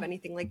think I have Hmm.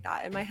 anything like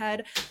that in my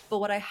head. But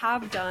what I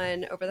have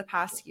done over the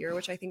past year,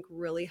 which I think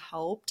really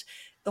helped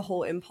the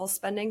whole impulse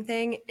spending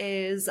thing,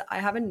 is I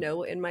have a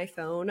note in my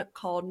phone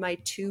called my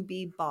to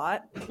be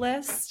bought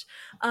list.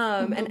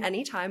 And Hmm.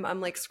 anytime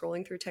I'm like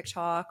scrolling through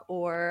TikTok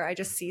or I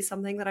just see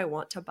something that I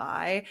want to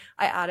buy,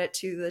 I add it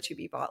to the to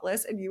be bought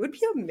list, and you would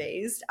be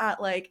amazed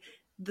at like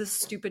the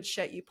stupid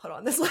shit you put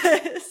on this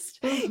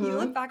list. You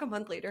look Hmm. back a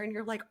month later and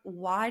you're like,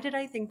 why did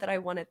I think that I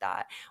wanted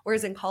that?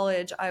 Whereas in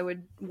college, I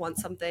would want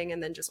something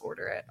and then just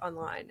order it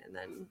online and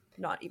then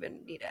not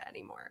even need it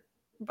anymore.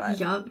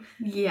 But Yup.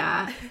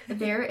 Yeah.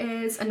 There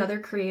is another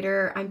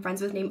creator I'm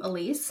friends with named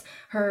Elise.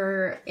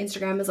 Her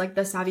Instagram is like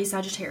the Savvy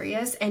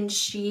Sagittarius, and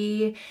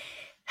she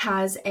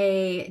has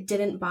a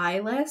didn't buy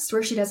list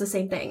where she does the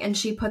same thing, and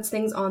she puts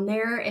things on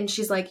there, and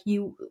she's like,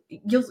 she'll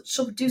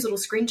do little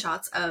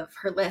screenshots of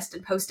her list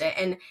and post it,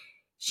 and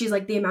she's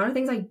like, the amount of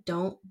things I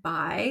don't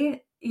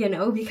buy,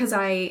 because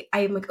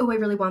I'm like, oh, I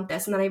really want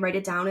this, and then I write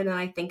it down, and then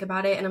I think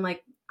about it, and I'm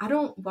like, I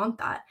don't want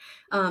that.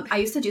 I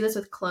used to do this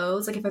with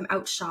clothes. Like if I'm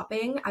out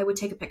shopping, I would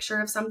take a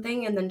picture of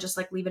something and then just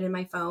like leave it in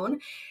my phone,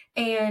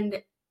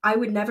 and I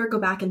would never go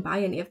back and buy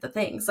any of the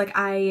things. Like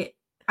I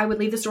would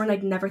leave the store and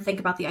I'd never think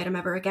about the item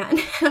ever again.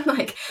 I'm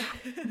like,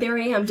 there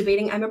I am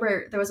debating. I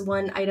remember there was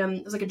one item,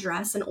 it was like a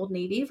dress in Old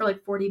Navy for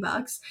like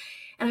 $40.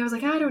 And I was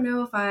like, I don't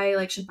know if I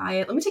like should buy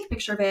it. Let me take a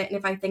picture of it. And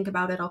if I think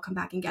about it, I'll come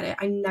back and get it.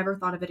 I never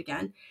thought of it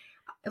again.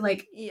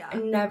 Like, I yeah,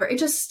 never, it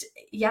just,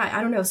 yeah,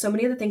 I don't know. So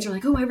many of the things are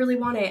like, oh, I really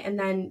want it. And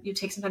then you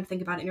take some time to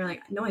think about it and you're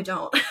like, no, I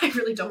don't. I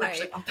really don't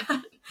actually right. want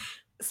that.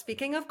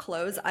 Speaking of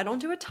clothes, I don't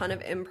do a ton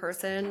of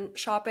in-person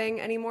shopping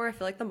anymore. I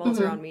feel like the malls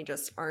Hmm. around me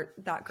just aren't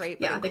that great.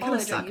 But Yeah, in they kind of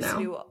college, suck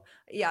now.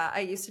 I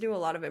used to do a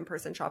lot of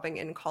in-person shopping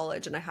in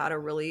college, and I had a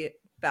really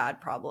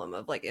bad problem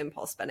of like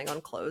impulse spending on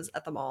clothes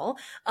at the mall.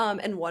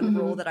 And one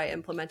rule Hmm. that I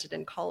implemented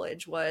in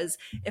college was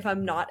if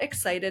I'm not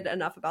excited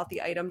enough about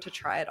the item to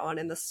try it on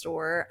in the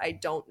store, I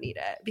don't need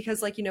it.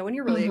 Because like, when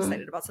you're really Hmm.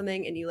 excited about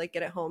something and you like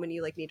get it home and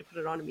you like need to put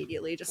it on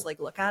immediately, just like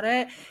look at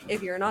it.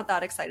 If you're not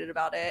that excited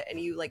about it and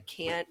you like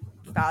can't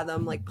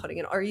fathom like putting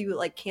it, or you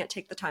like can't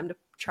take the time to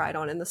try it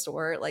on in the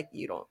store, like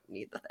you don't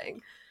need the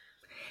thing.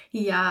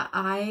 Yeah,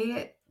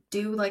 I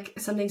do like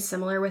something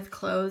similar with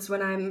clothes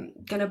when I'm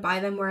gonna buy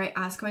them, where I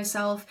ask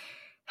myself,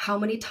 how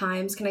many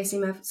times can I see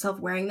myself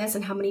wearing this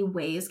and how many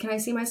ways can I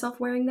see myself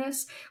wearing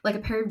this? Like a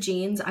pair of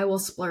jeans I will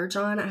splurge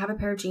on. I have a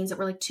pair of jeans that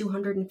were like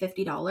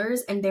 $250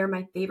 and they're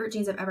my favorite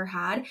jeans I've ever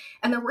had.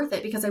 And they're worth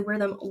it because I wear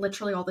them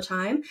literally all the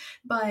time.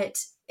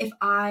 But if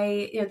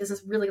this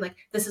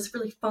is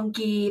really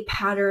funky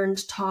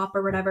patterned top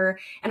or whatever,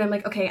 and I'm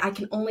like, okay, I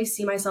can only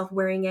see myself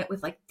wearing it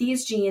with like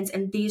these jeans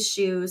and these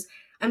shoes.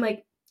 I'm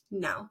like,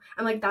 no.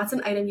 I'm like, that's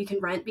an item you can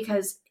rent,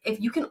 because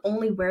if you can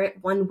only wear it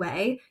one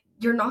way,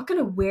 you're not going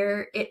to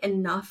wear it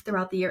enough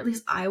throughout the year. At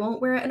least I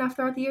won't wear it enough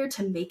throughout the year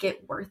to make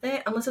it worth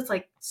it, unless it's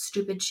like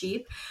stupid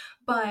cheap.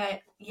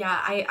 But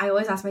yeah, I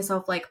always ask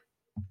myself like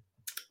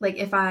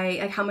if I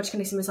like how much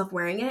can I see myself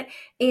wearing it?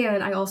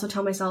 And I also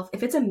tell myself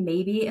if it's a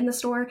maybe in the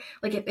store,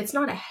 like if it's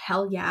not a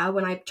hell yeah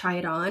when I try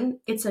it on,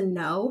 it's a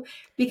no,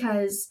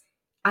 because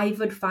I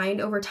would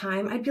find over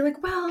time I'd be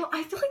like, well,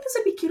 I feel like this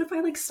would be cute if I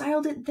like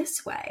styled it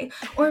this way,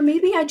 or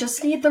maybe I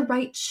just need the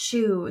right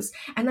shoes.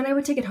 And then I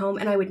would take it home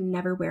and I would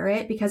never wear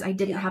it because I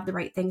didn't have the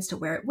right things to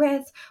wear it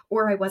with,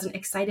 or I wasn't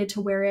excited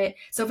to wear it.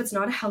 So if it's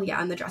not a hell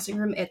yeah in the dressing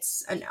room,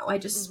 it's a no. I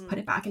just put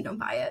it back and don't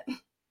buy it.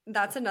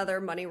 That's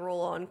another money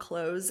rule on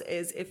clothes,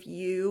 is if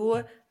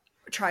you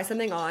try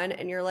something on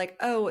and you're like,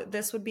 oh,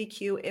 this would be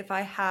cute if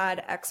I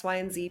had X, Y,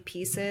 and Z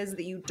pieces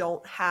that you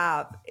don't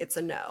have, it's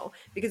a no.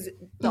 Because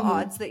the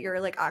odds that you're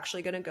like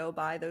actually going to go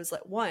buy those,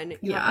 like, one,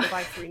 you have to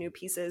buy 3 new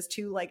pieces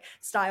to like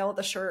style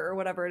the shirt or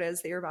whatever it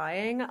is that you're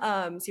buying.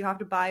 So you have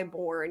to buy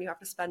more and you have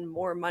to spend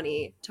more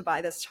money to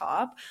buy this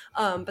top.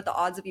 But the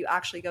odds of you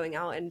actually going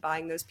out and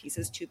buying those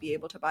pieces to be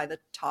able to buy the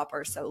top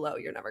are so low,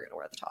 you're never going to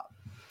wear the top.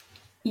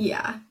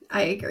 Yeah,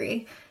 I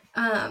agree.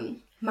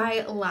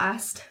 My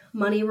last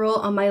money rule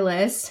on my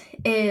list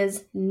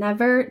is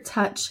never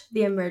touch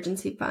the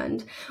emergency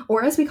fund,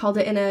 or as we called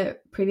it in a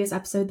previous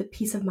episode, the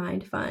peace of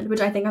mind fund, which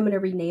I think I'm going to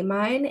rename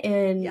mine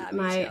in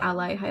my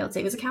Ally High Yield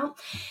Savings account.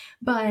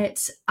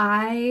 But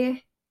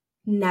I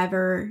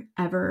never,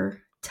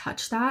 ever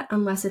touch that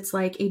unless it's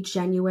like a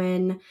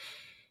genuine,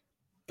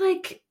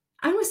 like,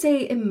 I don't want to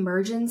say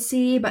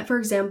emergency, but for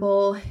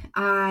example,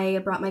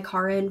 I brought my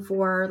car in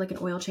for like an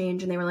oil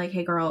change and they were like,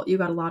 hey girl, you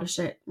got a lot of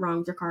shit wrong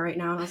with your car right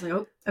now. And I was like,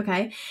 oh,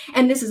 okay.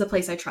 And this is a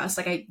place I trust.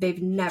 Like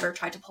they've never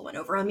tried to pull one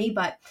over on me,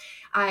 but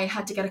I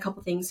had to get a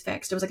couple things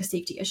fixed. It was like a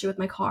safety issue with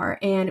my car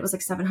and it was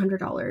like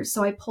 $700.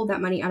 So I pulled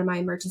that money out of my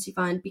emergency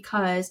fund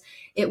because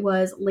it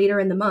was later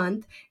in the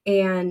month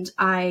and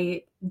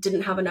I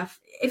didn't have enough.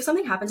 If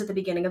something happens at the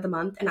beginning of the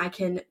month and I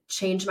can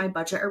change my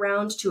budget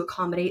around to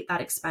accommodate that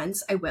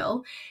expense, I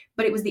will.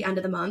 But it was the end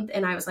of the month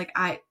and I was like,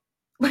 I've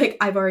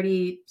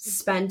already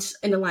spent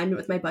in alignment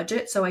with my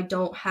budget. So I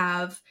don't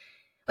have,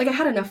 like, I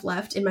had enough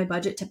left in my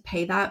budget to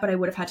pay that, but I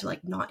would have had to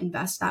like not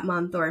invest that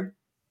month or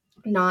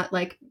not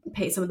like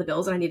pay some of the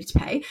bills that I needed to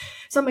pay.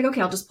 So I'm like, okay,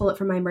 I'll just pull it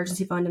from my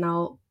emergency fund and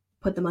I'll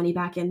put the money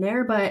back in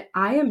there. But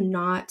I am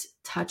not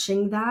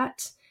touching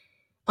that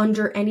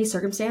under any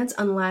circumstance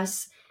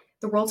unless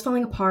the world's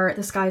falling apart,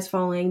 the sky's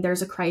falling,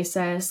 there's a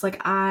crisis. Like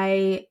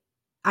I'm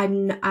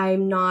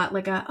not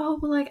like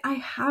I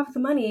have the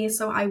money,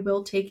 so I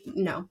will take,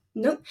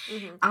 nope.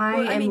 I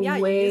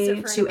am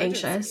way too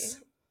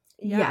anxious.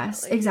 Yeah,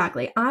 yes,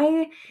 exactly.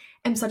 I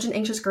am such an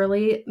anxious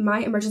girly. My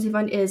emergency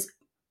fund is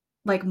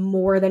like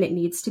more than it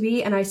needs to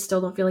be, and I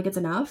still don't feel like it's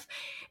enough.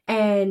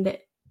 And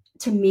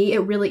to me, it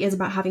really is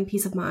about having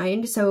peace of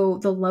mind. So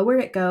the lower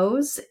it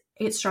goes,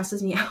 it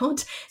stresses me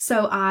out.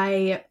 So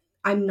I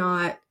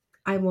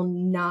will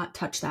not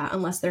touch that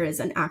unless there is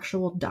an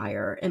actual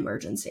dire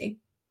emergency.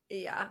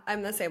 Yeah,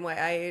 I'm the same way.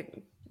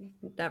 I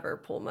never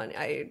pull money.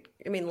 I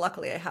mean,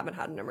 luckily I haven't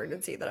had an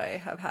emergency that I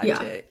have had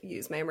to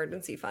use my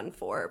emergency fund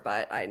for,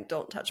 but I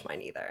don't touch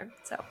mine either.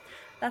 So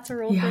that's a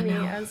rule for me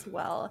as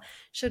well.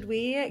 Should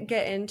we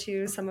get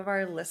into some of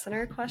our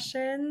listener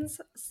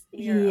questions?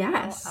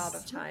 Yes. Out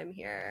of time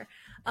here.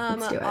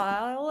 Let's do it.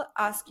 I'll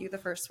ask you the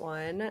first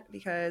one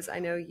because I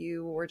know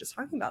you were just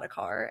talking about a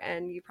car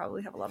and you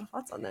probably have a lot of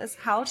thoughts on this.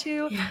 How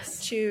to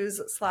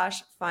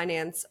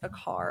choose/finance a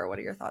car. What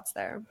are your thoughts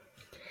there?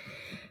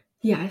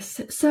 Yes.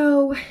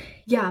 So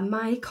yeah,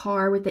 my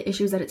car with the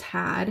issues that it's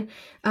had,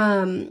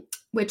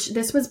 which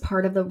this was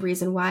part of the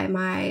reason why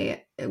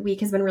my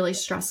week has been really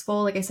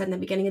stressful. Like I said in the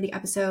beginning of the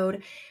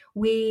episode,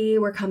 there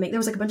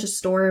was like a bunch of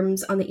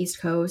storms on the East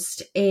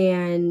Coast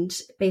and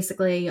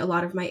basically a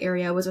lot of my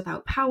area was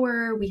without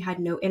power. We had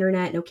no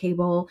internet, no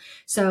cable.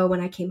 So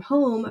when I came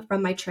home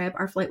from my trip,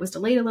 our flight was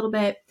delayed a little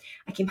bit.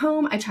 I came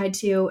home. I tried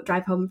to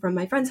drive home from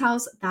my friend's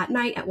house that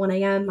night at 1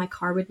 a.m. My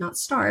car would not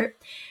start.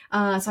 So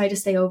I had to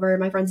stay over.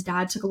 My friend's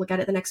dad took a look at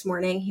it the next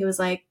morning. He was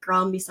like, girl,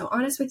 I'm gonna be so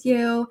honest with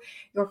you.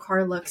 Your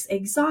car looks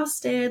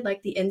exhausted.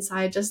 Like the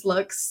inside just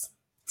looks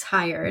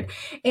tired.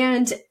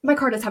 And my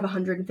car does have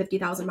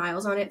 150,000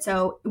 miles on it.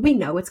 So we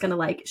know it's going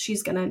to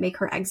she's going to make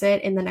her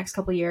exit in the next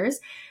couple of years.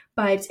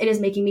 But it is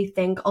making me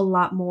think a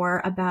lot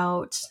more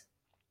about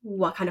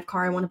what kind of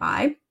car I want to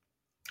buy,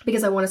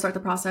 because I want to start the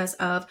process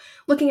of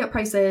looking at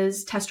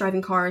prices, test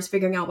driving cars,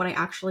 figuring out what I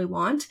actually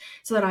want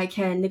so that I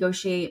can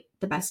negotiate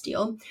the best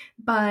deal.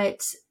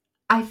 But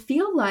I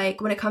feel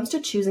like when it comes to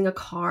choosing a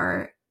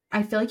car,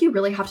 I feel like you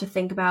really have to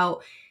think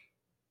about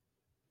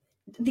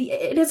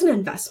it is an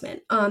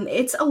investment.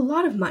 It's a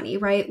lot of money,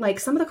 right? Like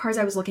some of the cars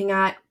I was looking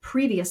at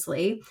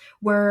previously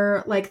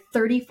were like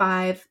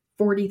 35,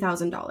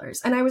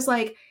 $40,000. And I was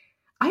like,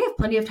 I have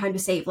plenty of time to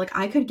save. Like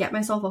I could get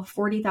myself a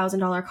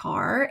 $40,000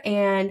 car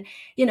and,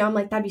 I'm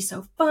like, that'd be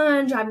so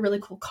fun to have a really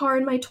cool car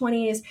in my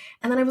 20s.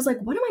 And then I was like,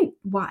 why?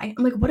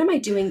 I'm like, what am I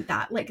doing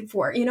that like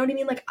for? You know what I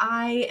mean? Like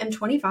I am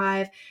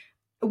 25.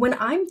 When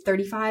I'm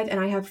 35 and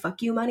I have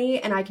fuck you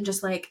money and I can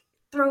just like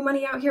throw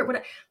money out here,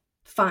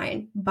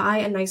 fine, buy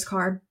a nice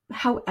car.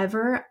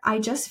 However, I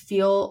just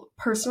feel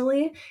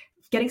personally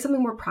getting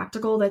something more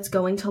practical that's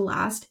going to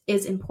last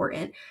is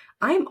important.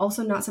 I am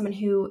also not someone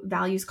who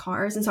values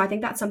cars. And so I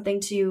think that's something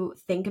to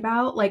think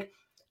about. Like,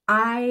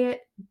 I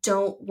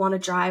don't want to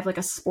drive like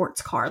a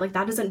sports car. Like,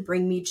 that doesn't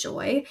bring me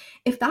joy.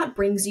 If that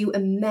brings you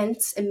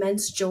immense,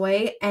 immense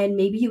joy, and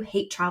maybe you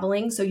hate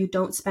traveling, so you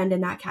don't spend in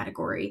that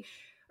category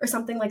or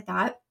something like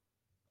that,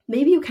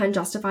 maybe you can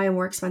justify a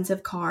more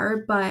expensive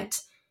car.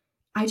 But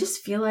I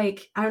just feel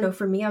like, I don't know,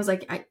 for me, I was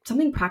like,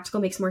 something practical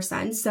makes more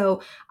sense.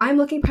 So I'm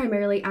looking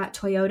primarily at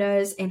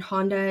Toyotas and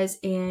Hondas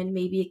and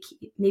maybe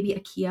a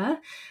Kia,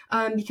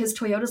 because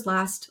Toyotas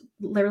last,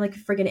 they're like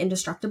friggin'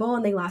 indestructible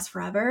and they last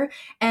forever.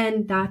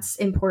 And that's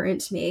important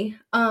to me.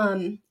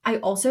 I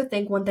also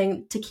think one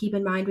thing to keep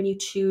in mind when you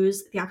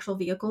choose the actual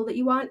vehicle that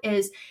you want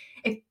is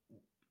if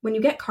when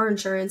you get car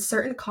insurance,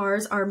 certain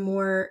cars are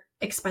more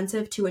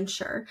expensive to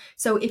insure.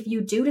 So if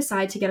you do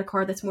decide to get a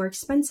car that's more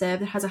expensive,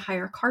 that has a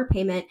higher car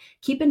payment,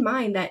 keep in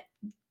mind that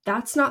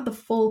that's not the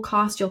full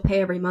cost you'll pay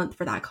every month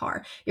for that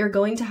car. You're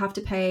going to have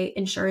to pay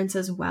insurance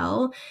as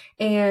well,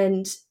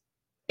 and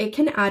it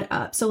can add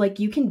up. So like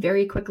you can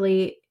very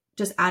quickly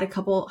just add a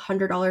couple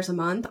 $100 a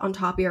month on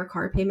top of your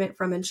car payment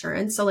from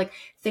insurance. So like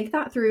think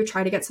that through,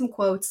 try to get some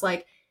quotes,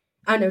 like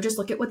I don't know, just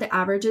look at what the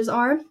averages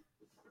are.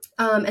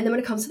 And then when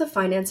it comes to the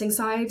financing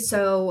side,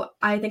 so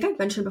I think I've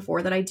mentioned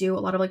before that I do a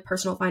lot of like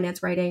personal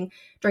finance writing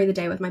during the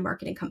day with my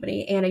marketing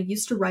company. And I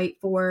used to write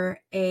for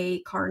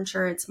a car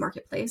insurance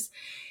marketplace.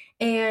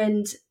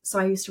 And so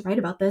I used to write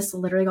about this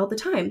literally all the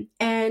time.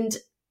 And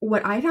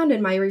what I found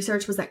in my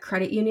research was that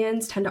credit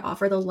unions tend to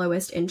offer the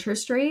lowest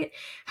interest rate.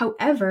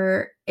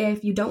 However,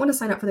 if you don't want to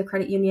sign up for the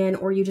credit union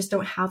or you just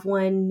don't have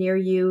one near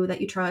you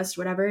that you trust,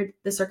 whatever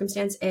the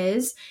circumstance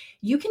is,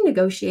 you can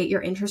negotiate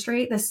your interest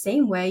rate the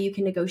same way you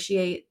can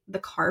negotiate the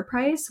car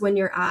price when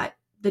you're at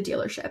the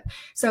dealership.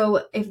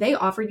 So if they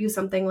offered you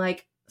something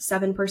like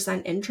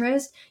 7%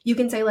 interest, you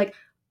can say like,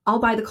 I'll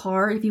buy the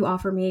car if you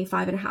offer me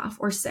 5.5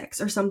 or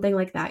 6 or something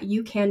like that.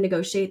 You can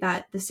negotiate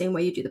that the same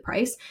way you do the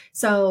price.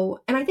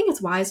 So, and I think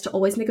it's wise to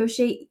always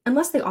negotiate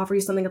unless they offer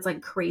you something that's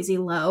like crazy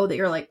low that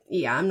you're like,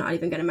 yeah, I'm not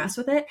even going to mess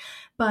with it.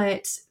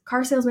 But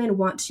car salesmen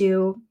want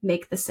to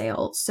make the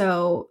sale.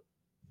 So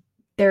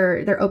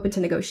they're open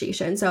to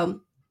negotiation.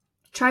 So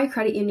try a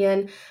credit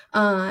union.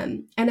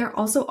 And there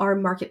also are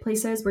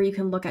marketplaces where you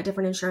can look at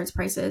different insurance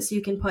prices. So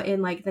you can put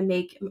in like the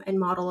make and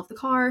model of the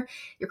car,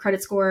 your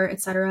credit score,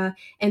 etc.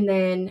 And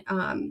then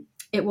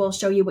it will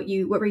show you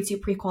what rates you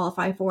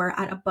pre-qualify for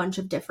at a bunch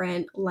of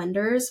different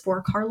lenders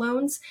for car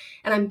loans.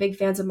 And I'm big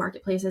fans of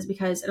marketplaces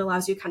because it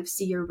allows you to kind of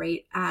see your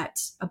rate at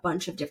a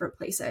bunch of different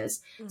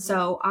places. Mm-hmm.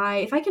 So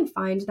if I can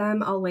find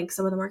them, I'll link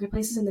some of the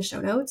marketplaces in the show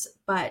notes,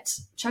 but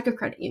check a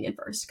credit union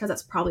first because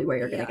that's probably where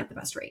you're going to get the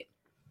best rate.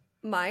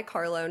 My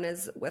car loan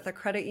is with a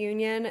credit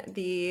union.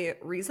 The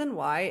reason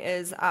why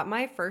is at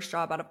my first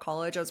job out of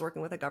college, I was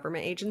working with a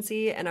government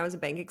agency and I was a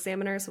bank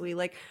examiner. So we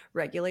like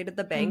regulated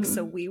the bank. Mm-hmm.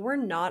 So we were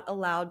not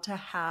allowed to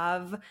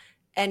have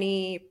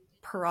any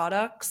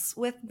products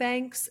with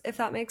banks, if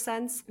that makes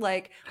sense.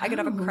 Like I could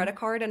have a credit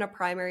card and a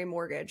primary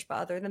mortgage, but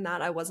other than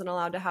that, I wasn't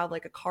allowed to have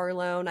like a car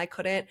loan. I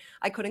couldn't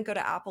go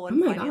to Apple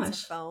and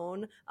finance a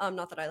phone.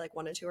 Not that I like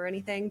wanted to or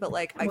anything, but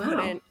like I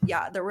couldn't.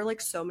 Yeah, there were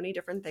like so many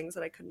different things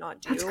that I could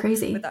not do. That's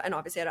crazy. With that. And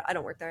obviously I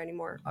don't work there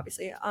anymore,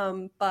 obviously.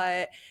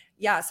 But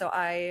yeah, so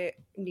I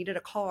needed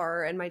a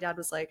car and my dad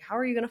was like, how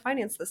are you going to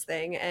finance this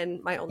thing?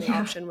 And my only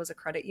option was a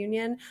credit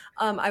union.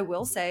 I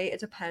will say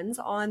it depends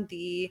on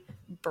the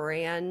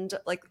brand,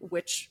 like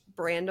which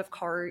brand of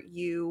car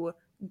you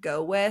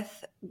go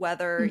with,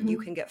 whether you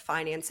can get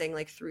financing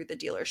like through the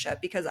dealership.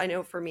 Because I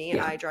know for me,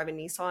 I drive a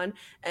Nissan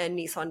and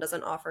Nissan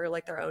doesn't offer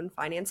like their own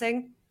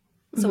financing.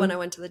 So when I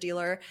went to the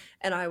dealer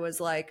and I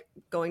was like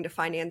going to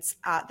finance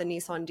at the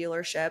Nissan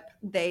dealership,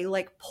 they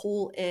like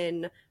pull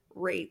in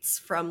rates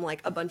from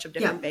like a bunch of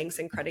different banks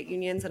and credit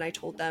unions, and I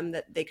told them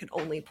that they could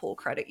only pull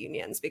credit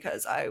unions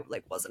because I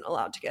like wasn't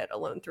allowed to get a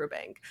loan through a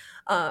bank.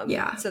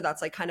 So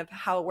that's like kind of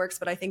how it works.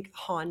 But I think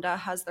Honda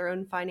has their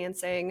own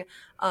financing.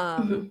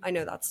 I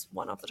know that's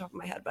one off the top of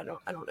my head, but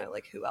I don't know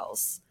like who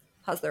else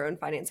has their own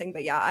financing.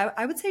 But yeah,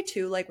 I would say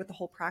too, like with the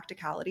whole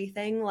practicality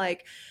thing,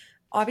 like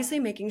obviously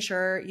making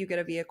sure you get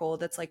a vehicle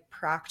that's like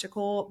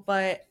practical,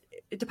 but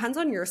it depends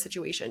on your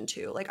situation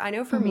too. Like I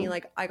know for me,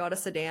 like I got a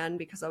sedan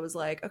because I was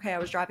like, okay, I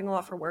was driving a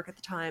lot for work at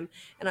the time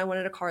and I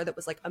wanted a car that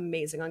was like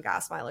amazing on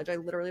gas mileage. I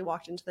literally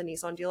walked into the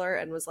Nissan dealer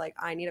and was like,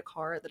 I need a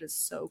car that is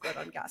so good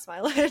on gas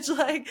mileage,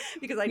 like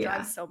because I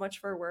drive Yeah. so much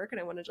for work and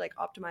I wanted to like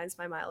optimize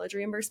my mileage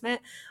reimbursement.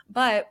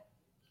 But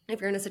if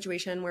you're in a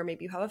situation where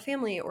maybe you have a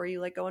family or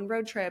you like go on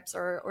road trips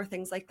or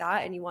things like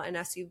that and you want an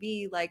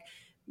SUV, like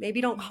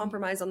maybe don't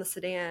compromise on the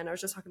sedan. I was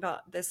just talking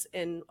about this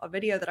in a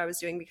video that I was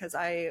doing because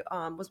I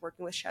was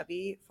working with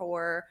Chevy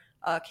for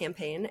a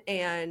campaign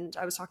and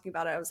I was talking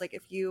about it. I was like,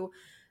 if you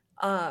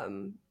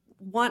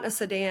want a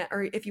sedan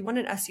or if you want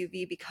an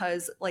SUV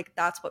because like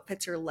that's what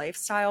fits your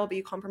lifestyle, but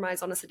you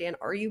compromise on a sedan,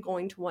 are you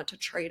going to want to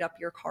trade up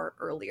your car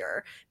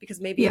earlier? Because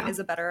maybe it Yeah. is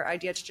a better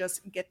idea to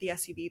just get the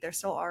SUV. There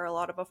still are a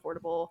lot of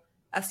affordable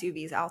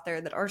SUVs out there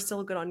that are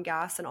still good on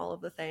gas and all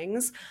of the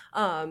things.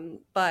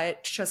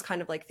 But just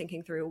kind of like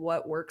thinking through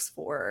what works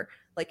for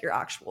like your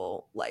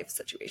actual life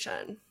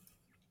situation.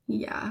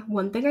 Yeah.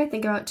 One thing I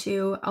think about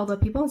too, although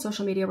people on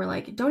social media were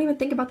like, don't even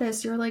think about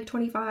this, you're like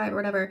 25 or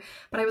whatever.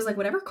 But I was like,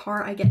 whatever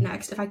car I get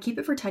next, if I keep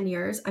it for 10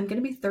 years, I'm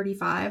going to be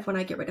 35 when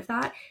I get rid of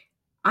that.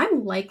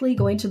 I'm likely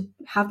going to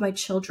have my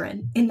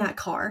children in that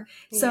car.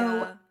 So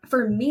Yeah.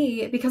 for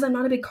me, because I'm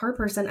not a big car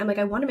person, I'm like,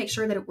 I want to make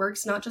sure that it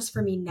works not just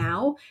for me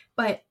now,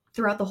 but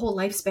throughout the whole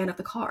lifespan of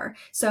the car.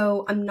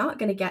 So I'm not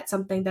going to get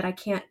something that I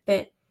can't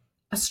fit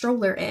a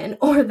stroller in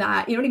or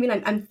that, you know what I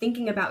mean? I'm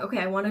thinking about, okay,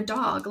 I want a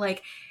dog.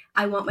 Like,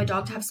 I want my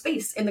dog to have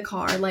space in the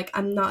car. Like,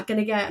 I'm not going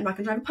to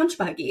drive a punch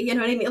buggy. You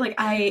know what I mean?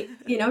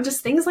 Like,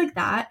 just things like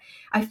that.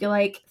 I feel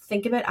like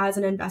think of it as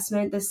an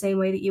investment the same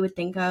way that you would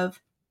think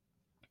of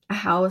a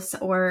house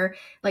or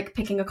like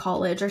picking a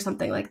college or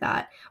something like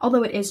that.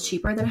 Although it is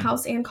cheaper than a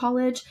house and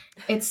college,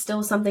 it's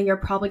still something you're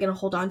probably going to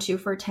hold on to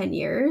for 10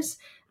 years.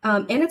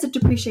 And it's a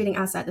depreciating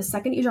asset. The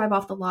second you drive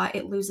off the lot,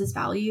 it loses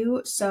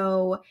value.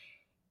 So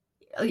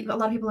a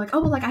lot of people are like, oh,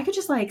 well, like I could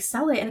just like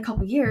sell it in a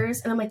couple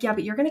years. And I'm like, yeah,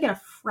 but you're going to get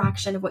a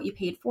fraction of what you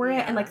paid for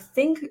it. And like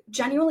Yeah.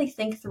 genuinely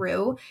think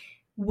through,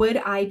 would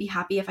I be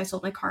happy if I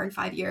sold my car in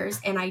 5 years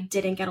and I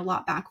didn't get a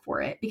lot back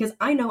for it? Because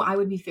I know I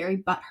would be very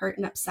butthurt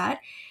and upset.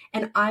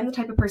 And I'm the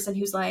type of person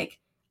who's like,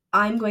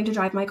 I'm going to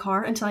drive my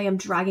car until I am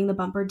dragging the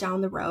bumper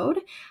down the road.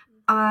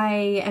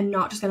 I am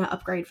not just going to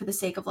upgrade for the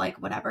sake of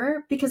like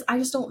whatever, because I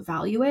just don't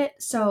value it.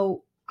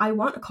 So I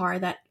want a car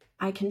that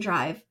I can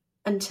drive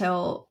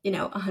until,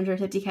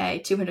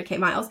 150K, 200K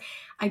miles.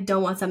 I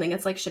don't want something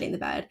that's like shitting the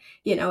bed,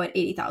 at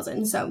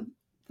 80,000. So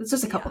that's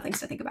just a couple Yeah, things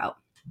to think about.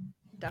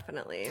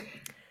 definitely.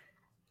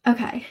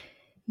 Okay.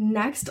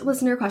 Next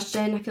listener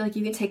question. I feel like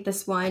you can take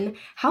this one.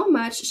 How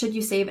much should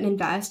you save and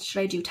invest?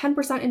 Should I do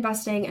 10%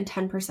 investing and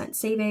 10%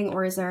 saving,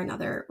 or is there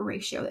another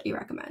ratio that you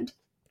recommend?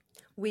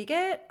 We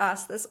get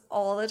asked this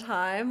all the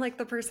time, like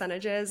the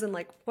percentages and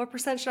like what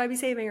percent should I be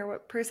saving or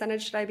what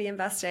percentage should I be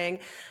investing?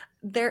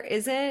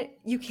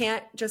 You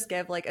can't just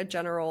give like a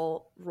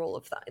general rule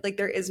of thumb. Like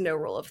there is no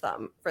rule of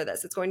thumb for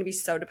this. It's going to be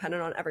so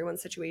dependent on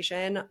everyone's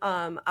situation.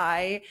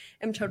 I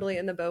am totally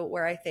in the boat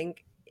where I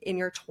think in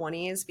your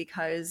 20s,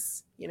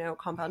 because,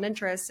 compound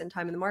interest and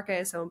time in the market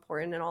is so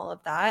important and all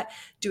of that,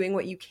 doing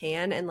what you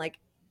can and like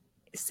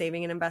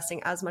saving and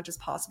investing as much as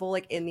possible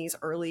like in these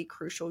early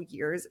crucial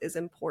years is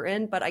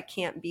important, but I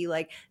can't be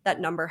like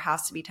that number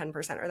has to be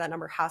 10% or that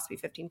number has to be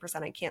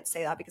 15%. I can't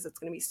say that because it's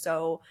going to be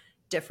so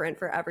different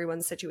for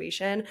everyone's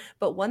situation.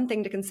 But one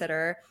thing to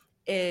consider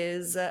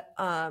is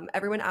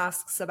everyone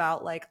asks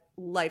about like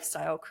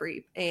lifestyle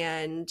creep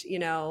and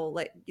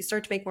like you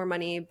start to make more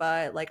money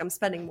but like I'm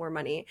spending more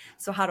money,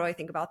 so how do I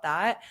think about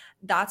that?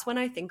 That's when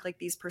I think like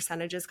these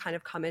percentages kind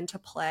of come into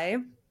play.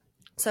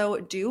 So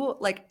do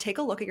like take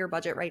a look at your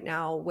budget right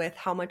now with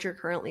how much you're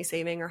currently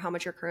saving or how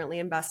much you're currently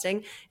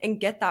investing and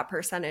get that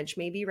percentage.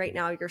 Maybe right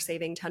now you're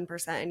saving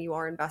 10% and you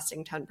are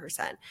investing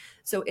 10%.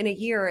 So in a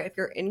year, if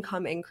your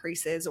income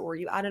increases or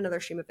you add another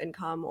stream of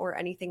income or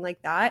anything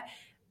like that,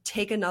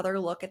 take another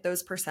look at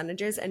those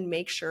percentages and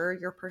make sure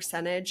your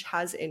percentage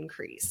has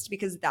increased,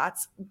 because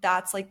that's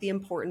like the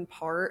important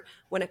part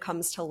when it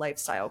comes to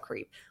lifestyle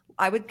creep.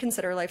 I would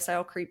consider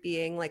lifestyle creep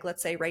being like,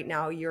 let's say right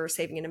now you're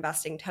saving and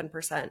investing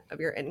 10% of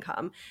your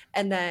income.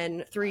 And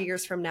then 3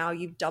 years from now,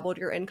 you've doubled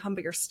your income,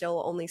 but you're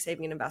still only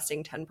saving and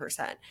investing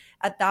 10%.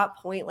 At that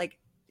point, like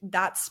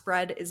that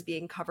spread is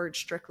being covered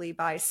strictly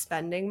by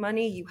spending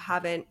money. You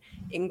haven't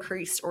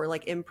increased or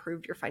like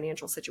improved your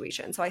financial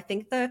situation. So I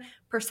think the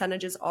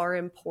percentages are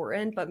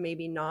important, but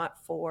maybe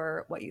not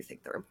for what you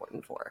think they're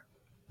important for.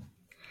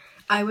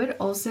 I would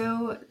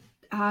also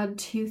add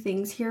two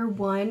things here.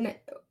 One,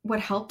 what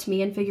helped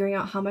me in figuring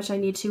out how much I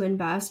need to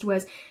invest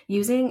was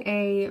using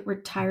a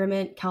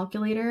retirement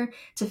calculator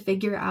to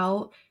figure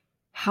out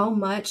how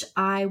much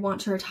I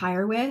want to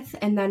retire with,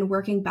 and then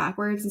working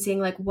backwards and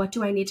seeing like, what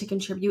do I need to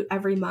contribute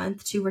every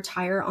month to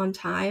retire on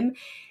time?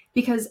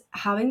 Because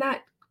having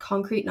that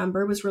concrete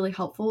number was really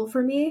helpful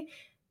for me,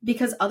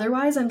 because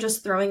otherwise I'm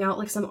just throwing out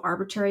like some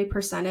arbitrary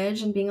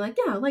percentage and being like,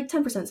 yeah, like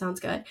 10% sounds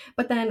good.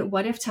 But then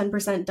what if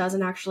 10%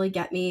 doesn't actually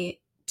get me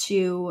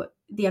to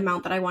the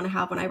amount that I want to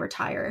have when I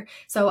retire.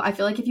 So I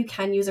feel like if you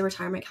can use a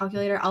retirement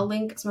calculator, I'll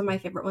link some of my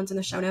favorite ones in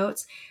the show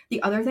notes.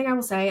 The other thing I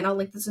will say, and I'll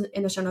link this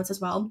in the show notes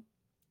as well,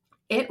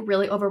 it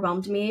really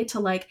overwhelmed me to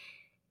like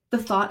the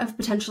thought of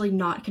potentially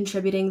not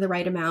contributing the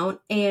right amount.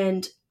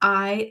 And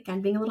I,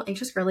 again, being a little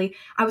anxious girly,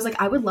 I was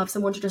like, I would love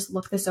someone to just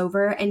look this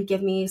over and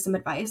give me some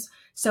advice.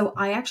 So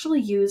I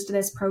actually used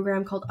this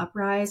program called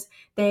Uprise.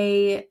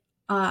 They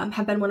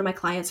have been one of my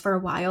clients for a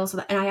while.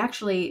 And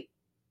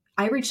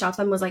I reached out to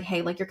them, was like,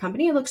 hey, like your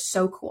company looks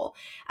so cool.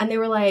 And they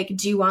were like,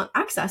 do you want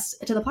access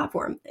to the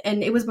platform?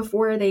 And it was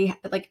before they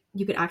like,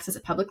 you could access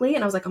it publicly.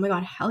 And I was like, oh my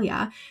God, hell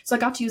yeah. So I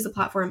got to use the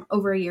platform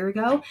over a year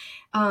ago,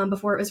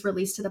 before it was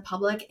released to the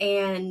public.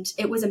 And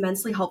it was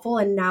immensely helpful.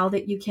 And now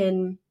that you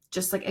can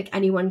just like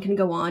anyone can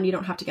go on, you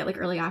don't have to get like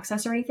early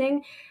access or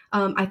anything.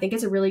 I think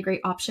it's a really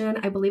great option.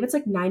 I believe it's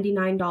like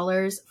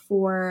 $99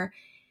 for,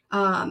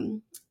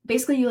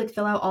 basically you like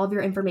fill out all of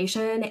your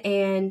information,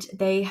 and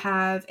they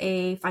have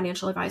a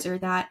financial advisor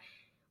that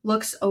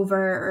looks over,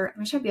 or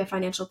I should be a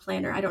financial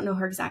planner. I don't know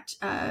her exact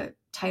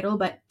title,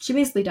 but she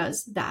basically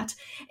does that.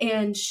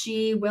 And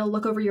she will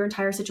look over your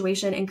entire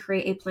situation and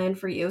create a plan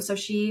for you. So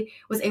she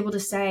was able to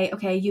say,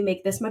 okay, you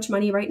make this much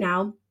money right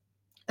now,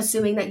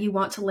 assuming that you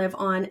want to live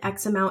on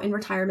X amount in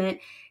retirement.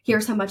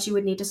 Here's how much you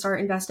would need to start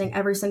investing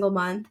every single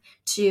month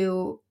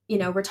to,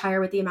 retire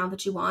with the amount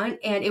that you want.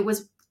 And it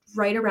was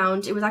right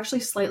around, it was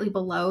actually slightly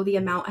below the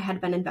amount I had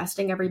been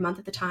investing every month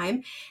at the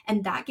time.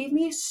 And that gave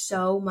me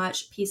so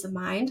much peace of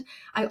mind.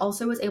 I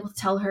also was able to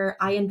tell her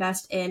I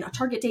invest in a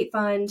target date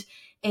fund,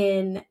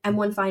 in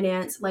M1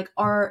 Finance. Like,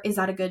 is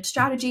that a good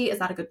strategy? Is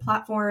that a good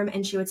platform?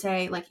 And she would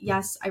say like,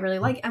 yes, I really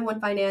like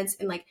M1 Finance.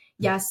 And like,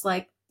 yes,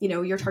 like,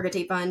 your target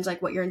date fund,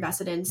 like what you're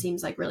invested in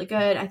seems like really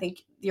good. I think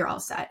you're all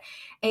set.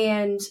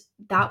 And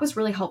that was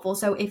really helpful.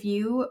 So if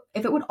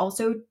it would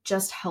also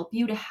just help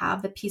you to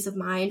have the peace of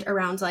mind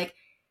around like,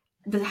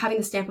 having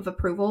the stamp of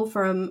approval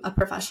from a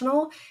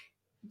professional,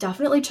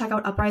 definitely check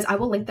out Uprise. I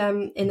will link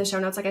them in the show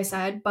notes, like I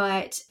said,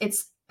 but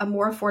it's a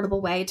more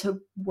affordable way to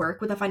work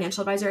with a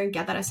financial advisor and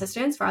get that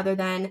assistance rather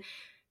than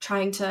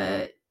trying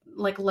to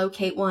like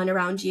locate one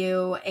around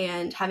you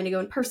and having to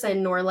go in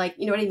person, or like,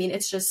 you know what I mean?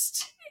 It's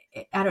just,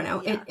 I don't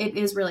know. Yeah. It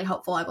is really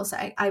helpful, I will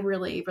say. I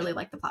really, really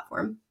like the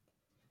platform.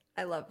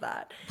 I love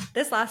that.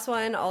 This last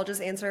one, I'll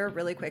just answer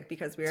really quick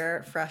because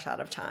we're fresh out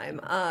of time.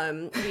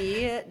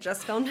 We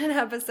just filmed an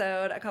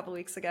episode a couple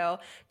weeks ago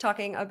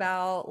talking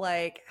about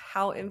like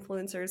how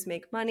influencers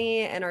make money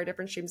and our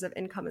different streams of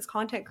income as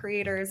content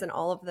creators and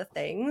all of the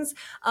things.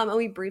 And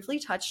we briefly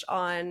touched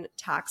on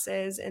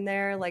taxes in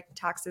there, like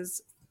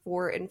taxes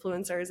for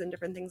influencers and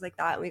different things like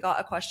that. And we got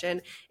a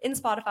question in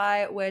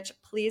Spotify, which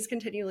please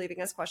continue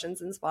leaving us questions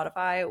in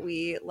Spotify.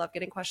 We love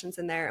getting questions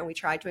in there, and we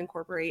tried to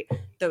incorporate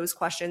those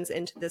questions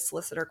into this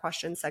listener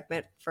question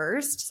segment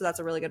first. So that's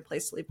a really good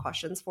place to leave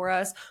questions for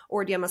us,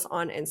 or DM us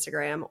on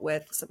Instagram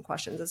with some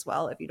questions as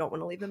well if you don't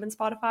want to leave them in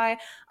Spotify.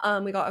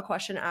 We got a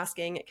question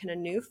asking, can a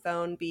new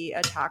phone be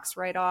a tax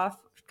write-off,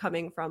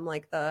 coming from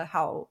like the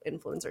How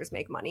Influencers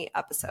Make Money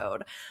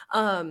episode.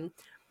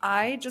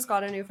 I just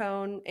got a new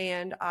phone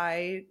and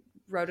I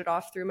wrote it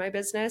off through my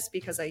business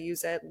because I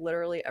use it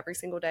literally every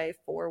single day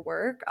for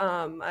work.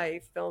 I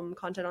film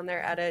content on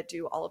there, edit,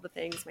 do all of the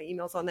things, my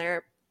emails on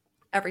there,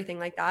 everything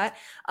like that.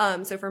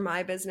 So for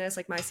my business,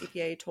 like my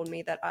CPA told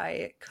me that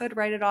I could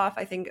write it off.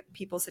 I think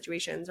people's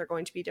situations are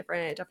going to be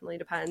different. It definitely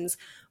depends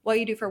what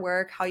you do for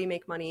work, how you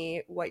make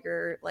money, what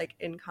your like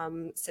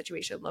income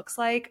situation looks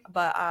like.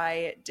 But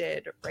I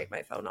did write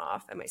my phone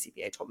off, and my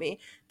CPA told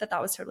me that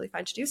that was totally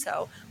fine to do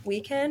so.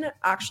 We can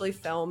actually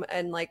film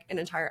and like an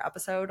entire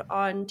episode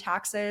on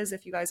taxes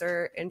if you guys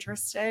are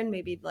interested,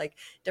 maybe like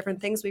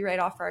different things we write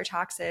off for our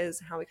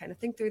taxes, how we kind of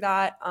think through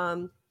that.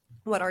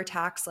 What our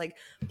tax like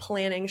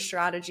planning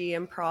strategy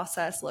and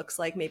process looks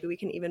like. Maybe we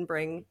can even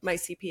bring my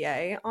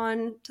CPA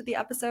on to the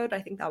episode.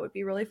 I think that would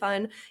be really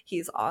fun.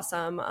 He's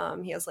awesome.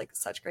 He has like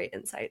such great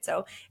insight.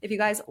 So if you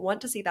guys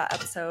want to see that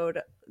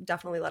episode,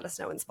 definitely let us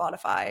know in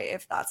Spotify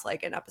if that's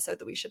like an episode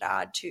that we should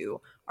add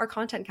to our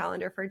content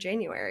calendar for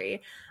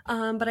January.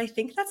 But I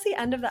think that's the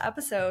end of the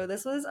episode.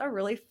 This was a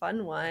really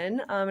fun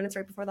one. And it's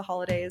right before the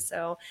holidays.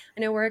 So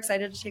I know we're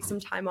excited to take some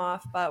time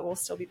off, but we'll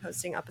still be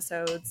posting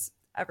episodes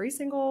every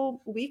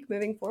single week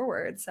moving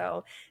forward.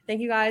 So thank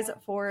you guys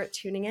for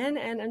tuning in,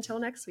 and until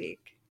next week.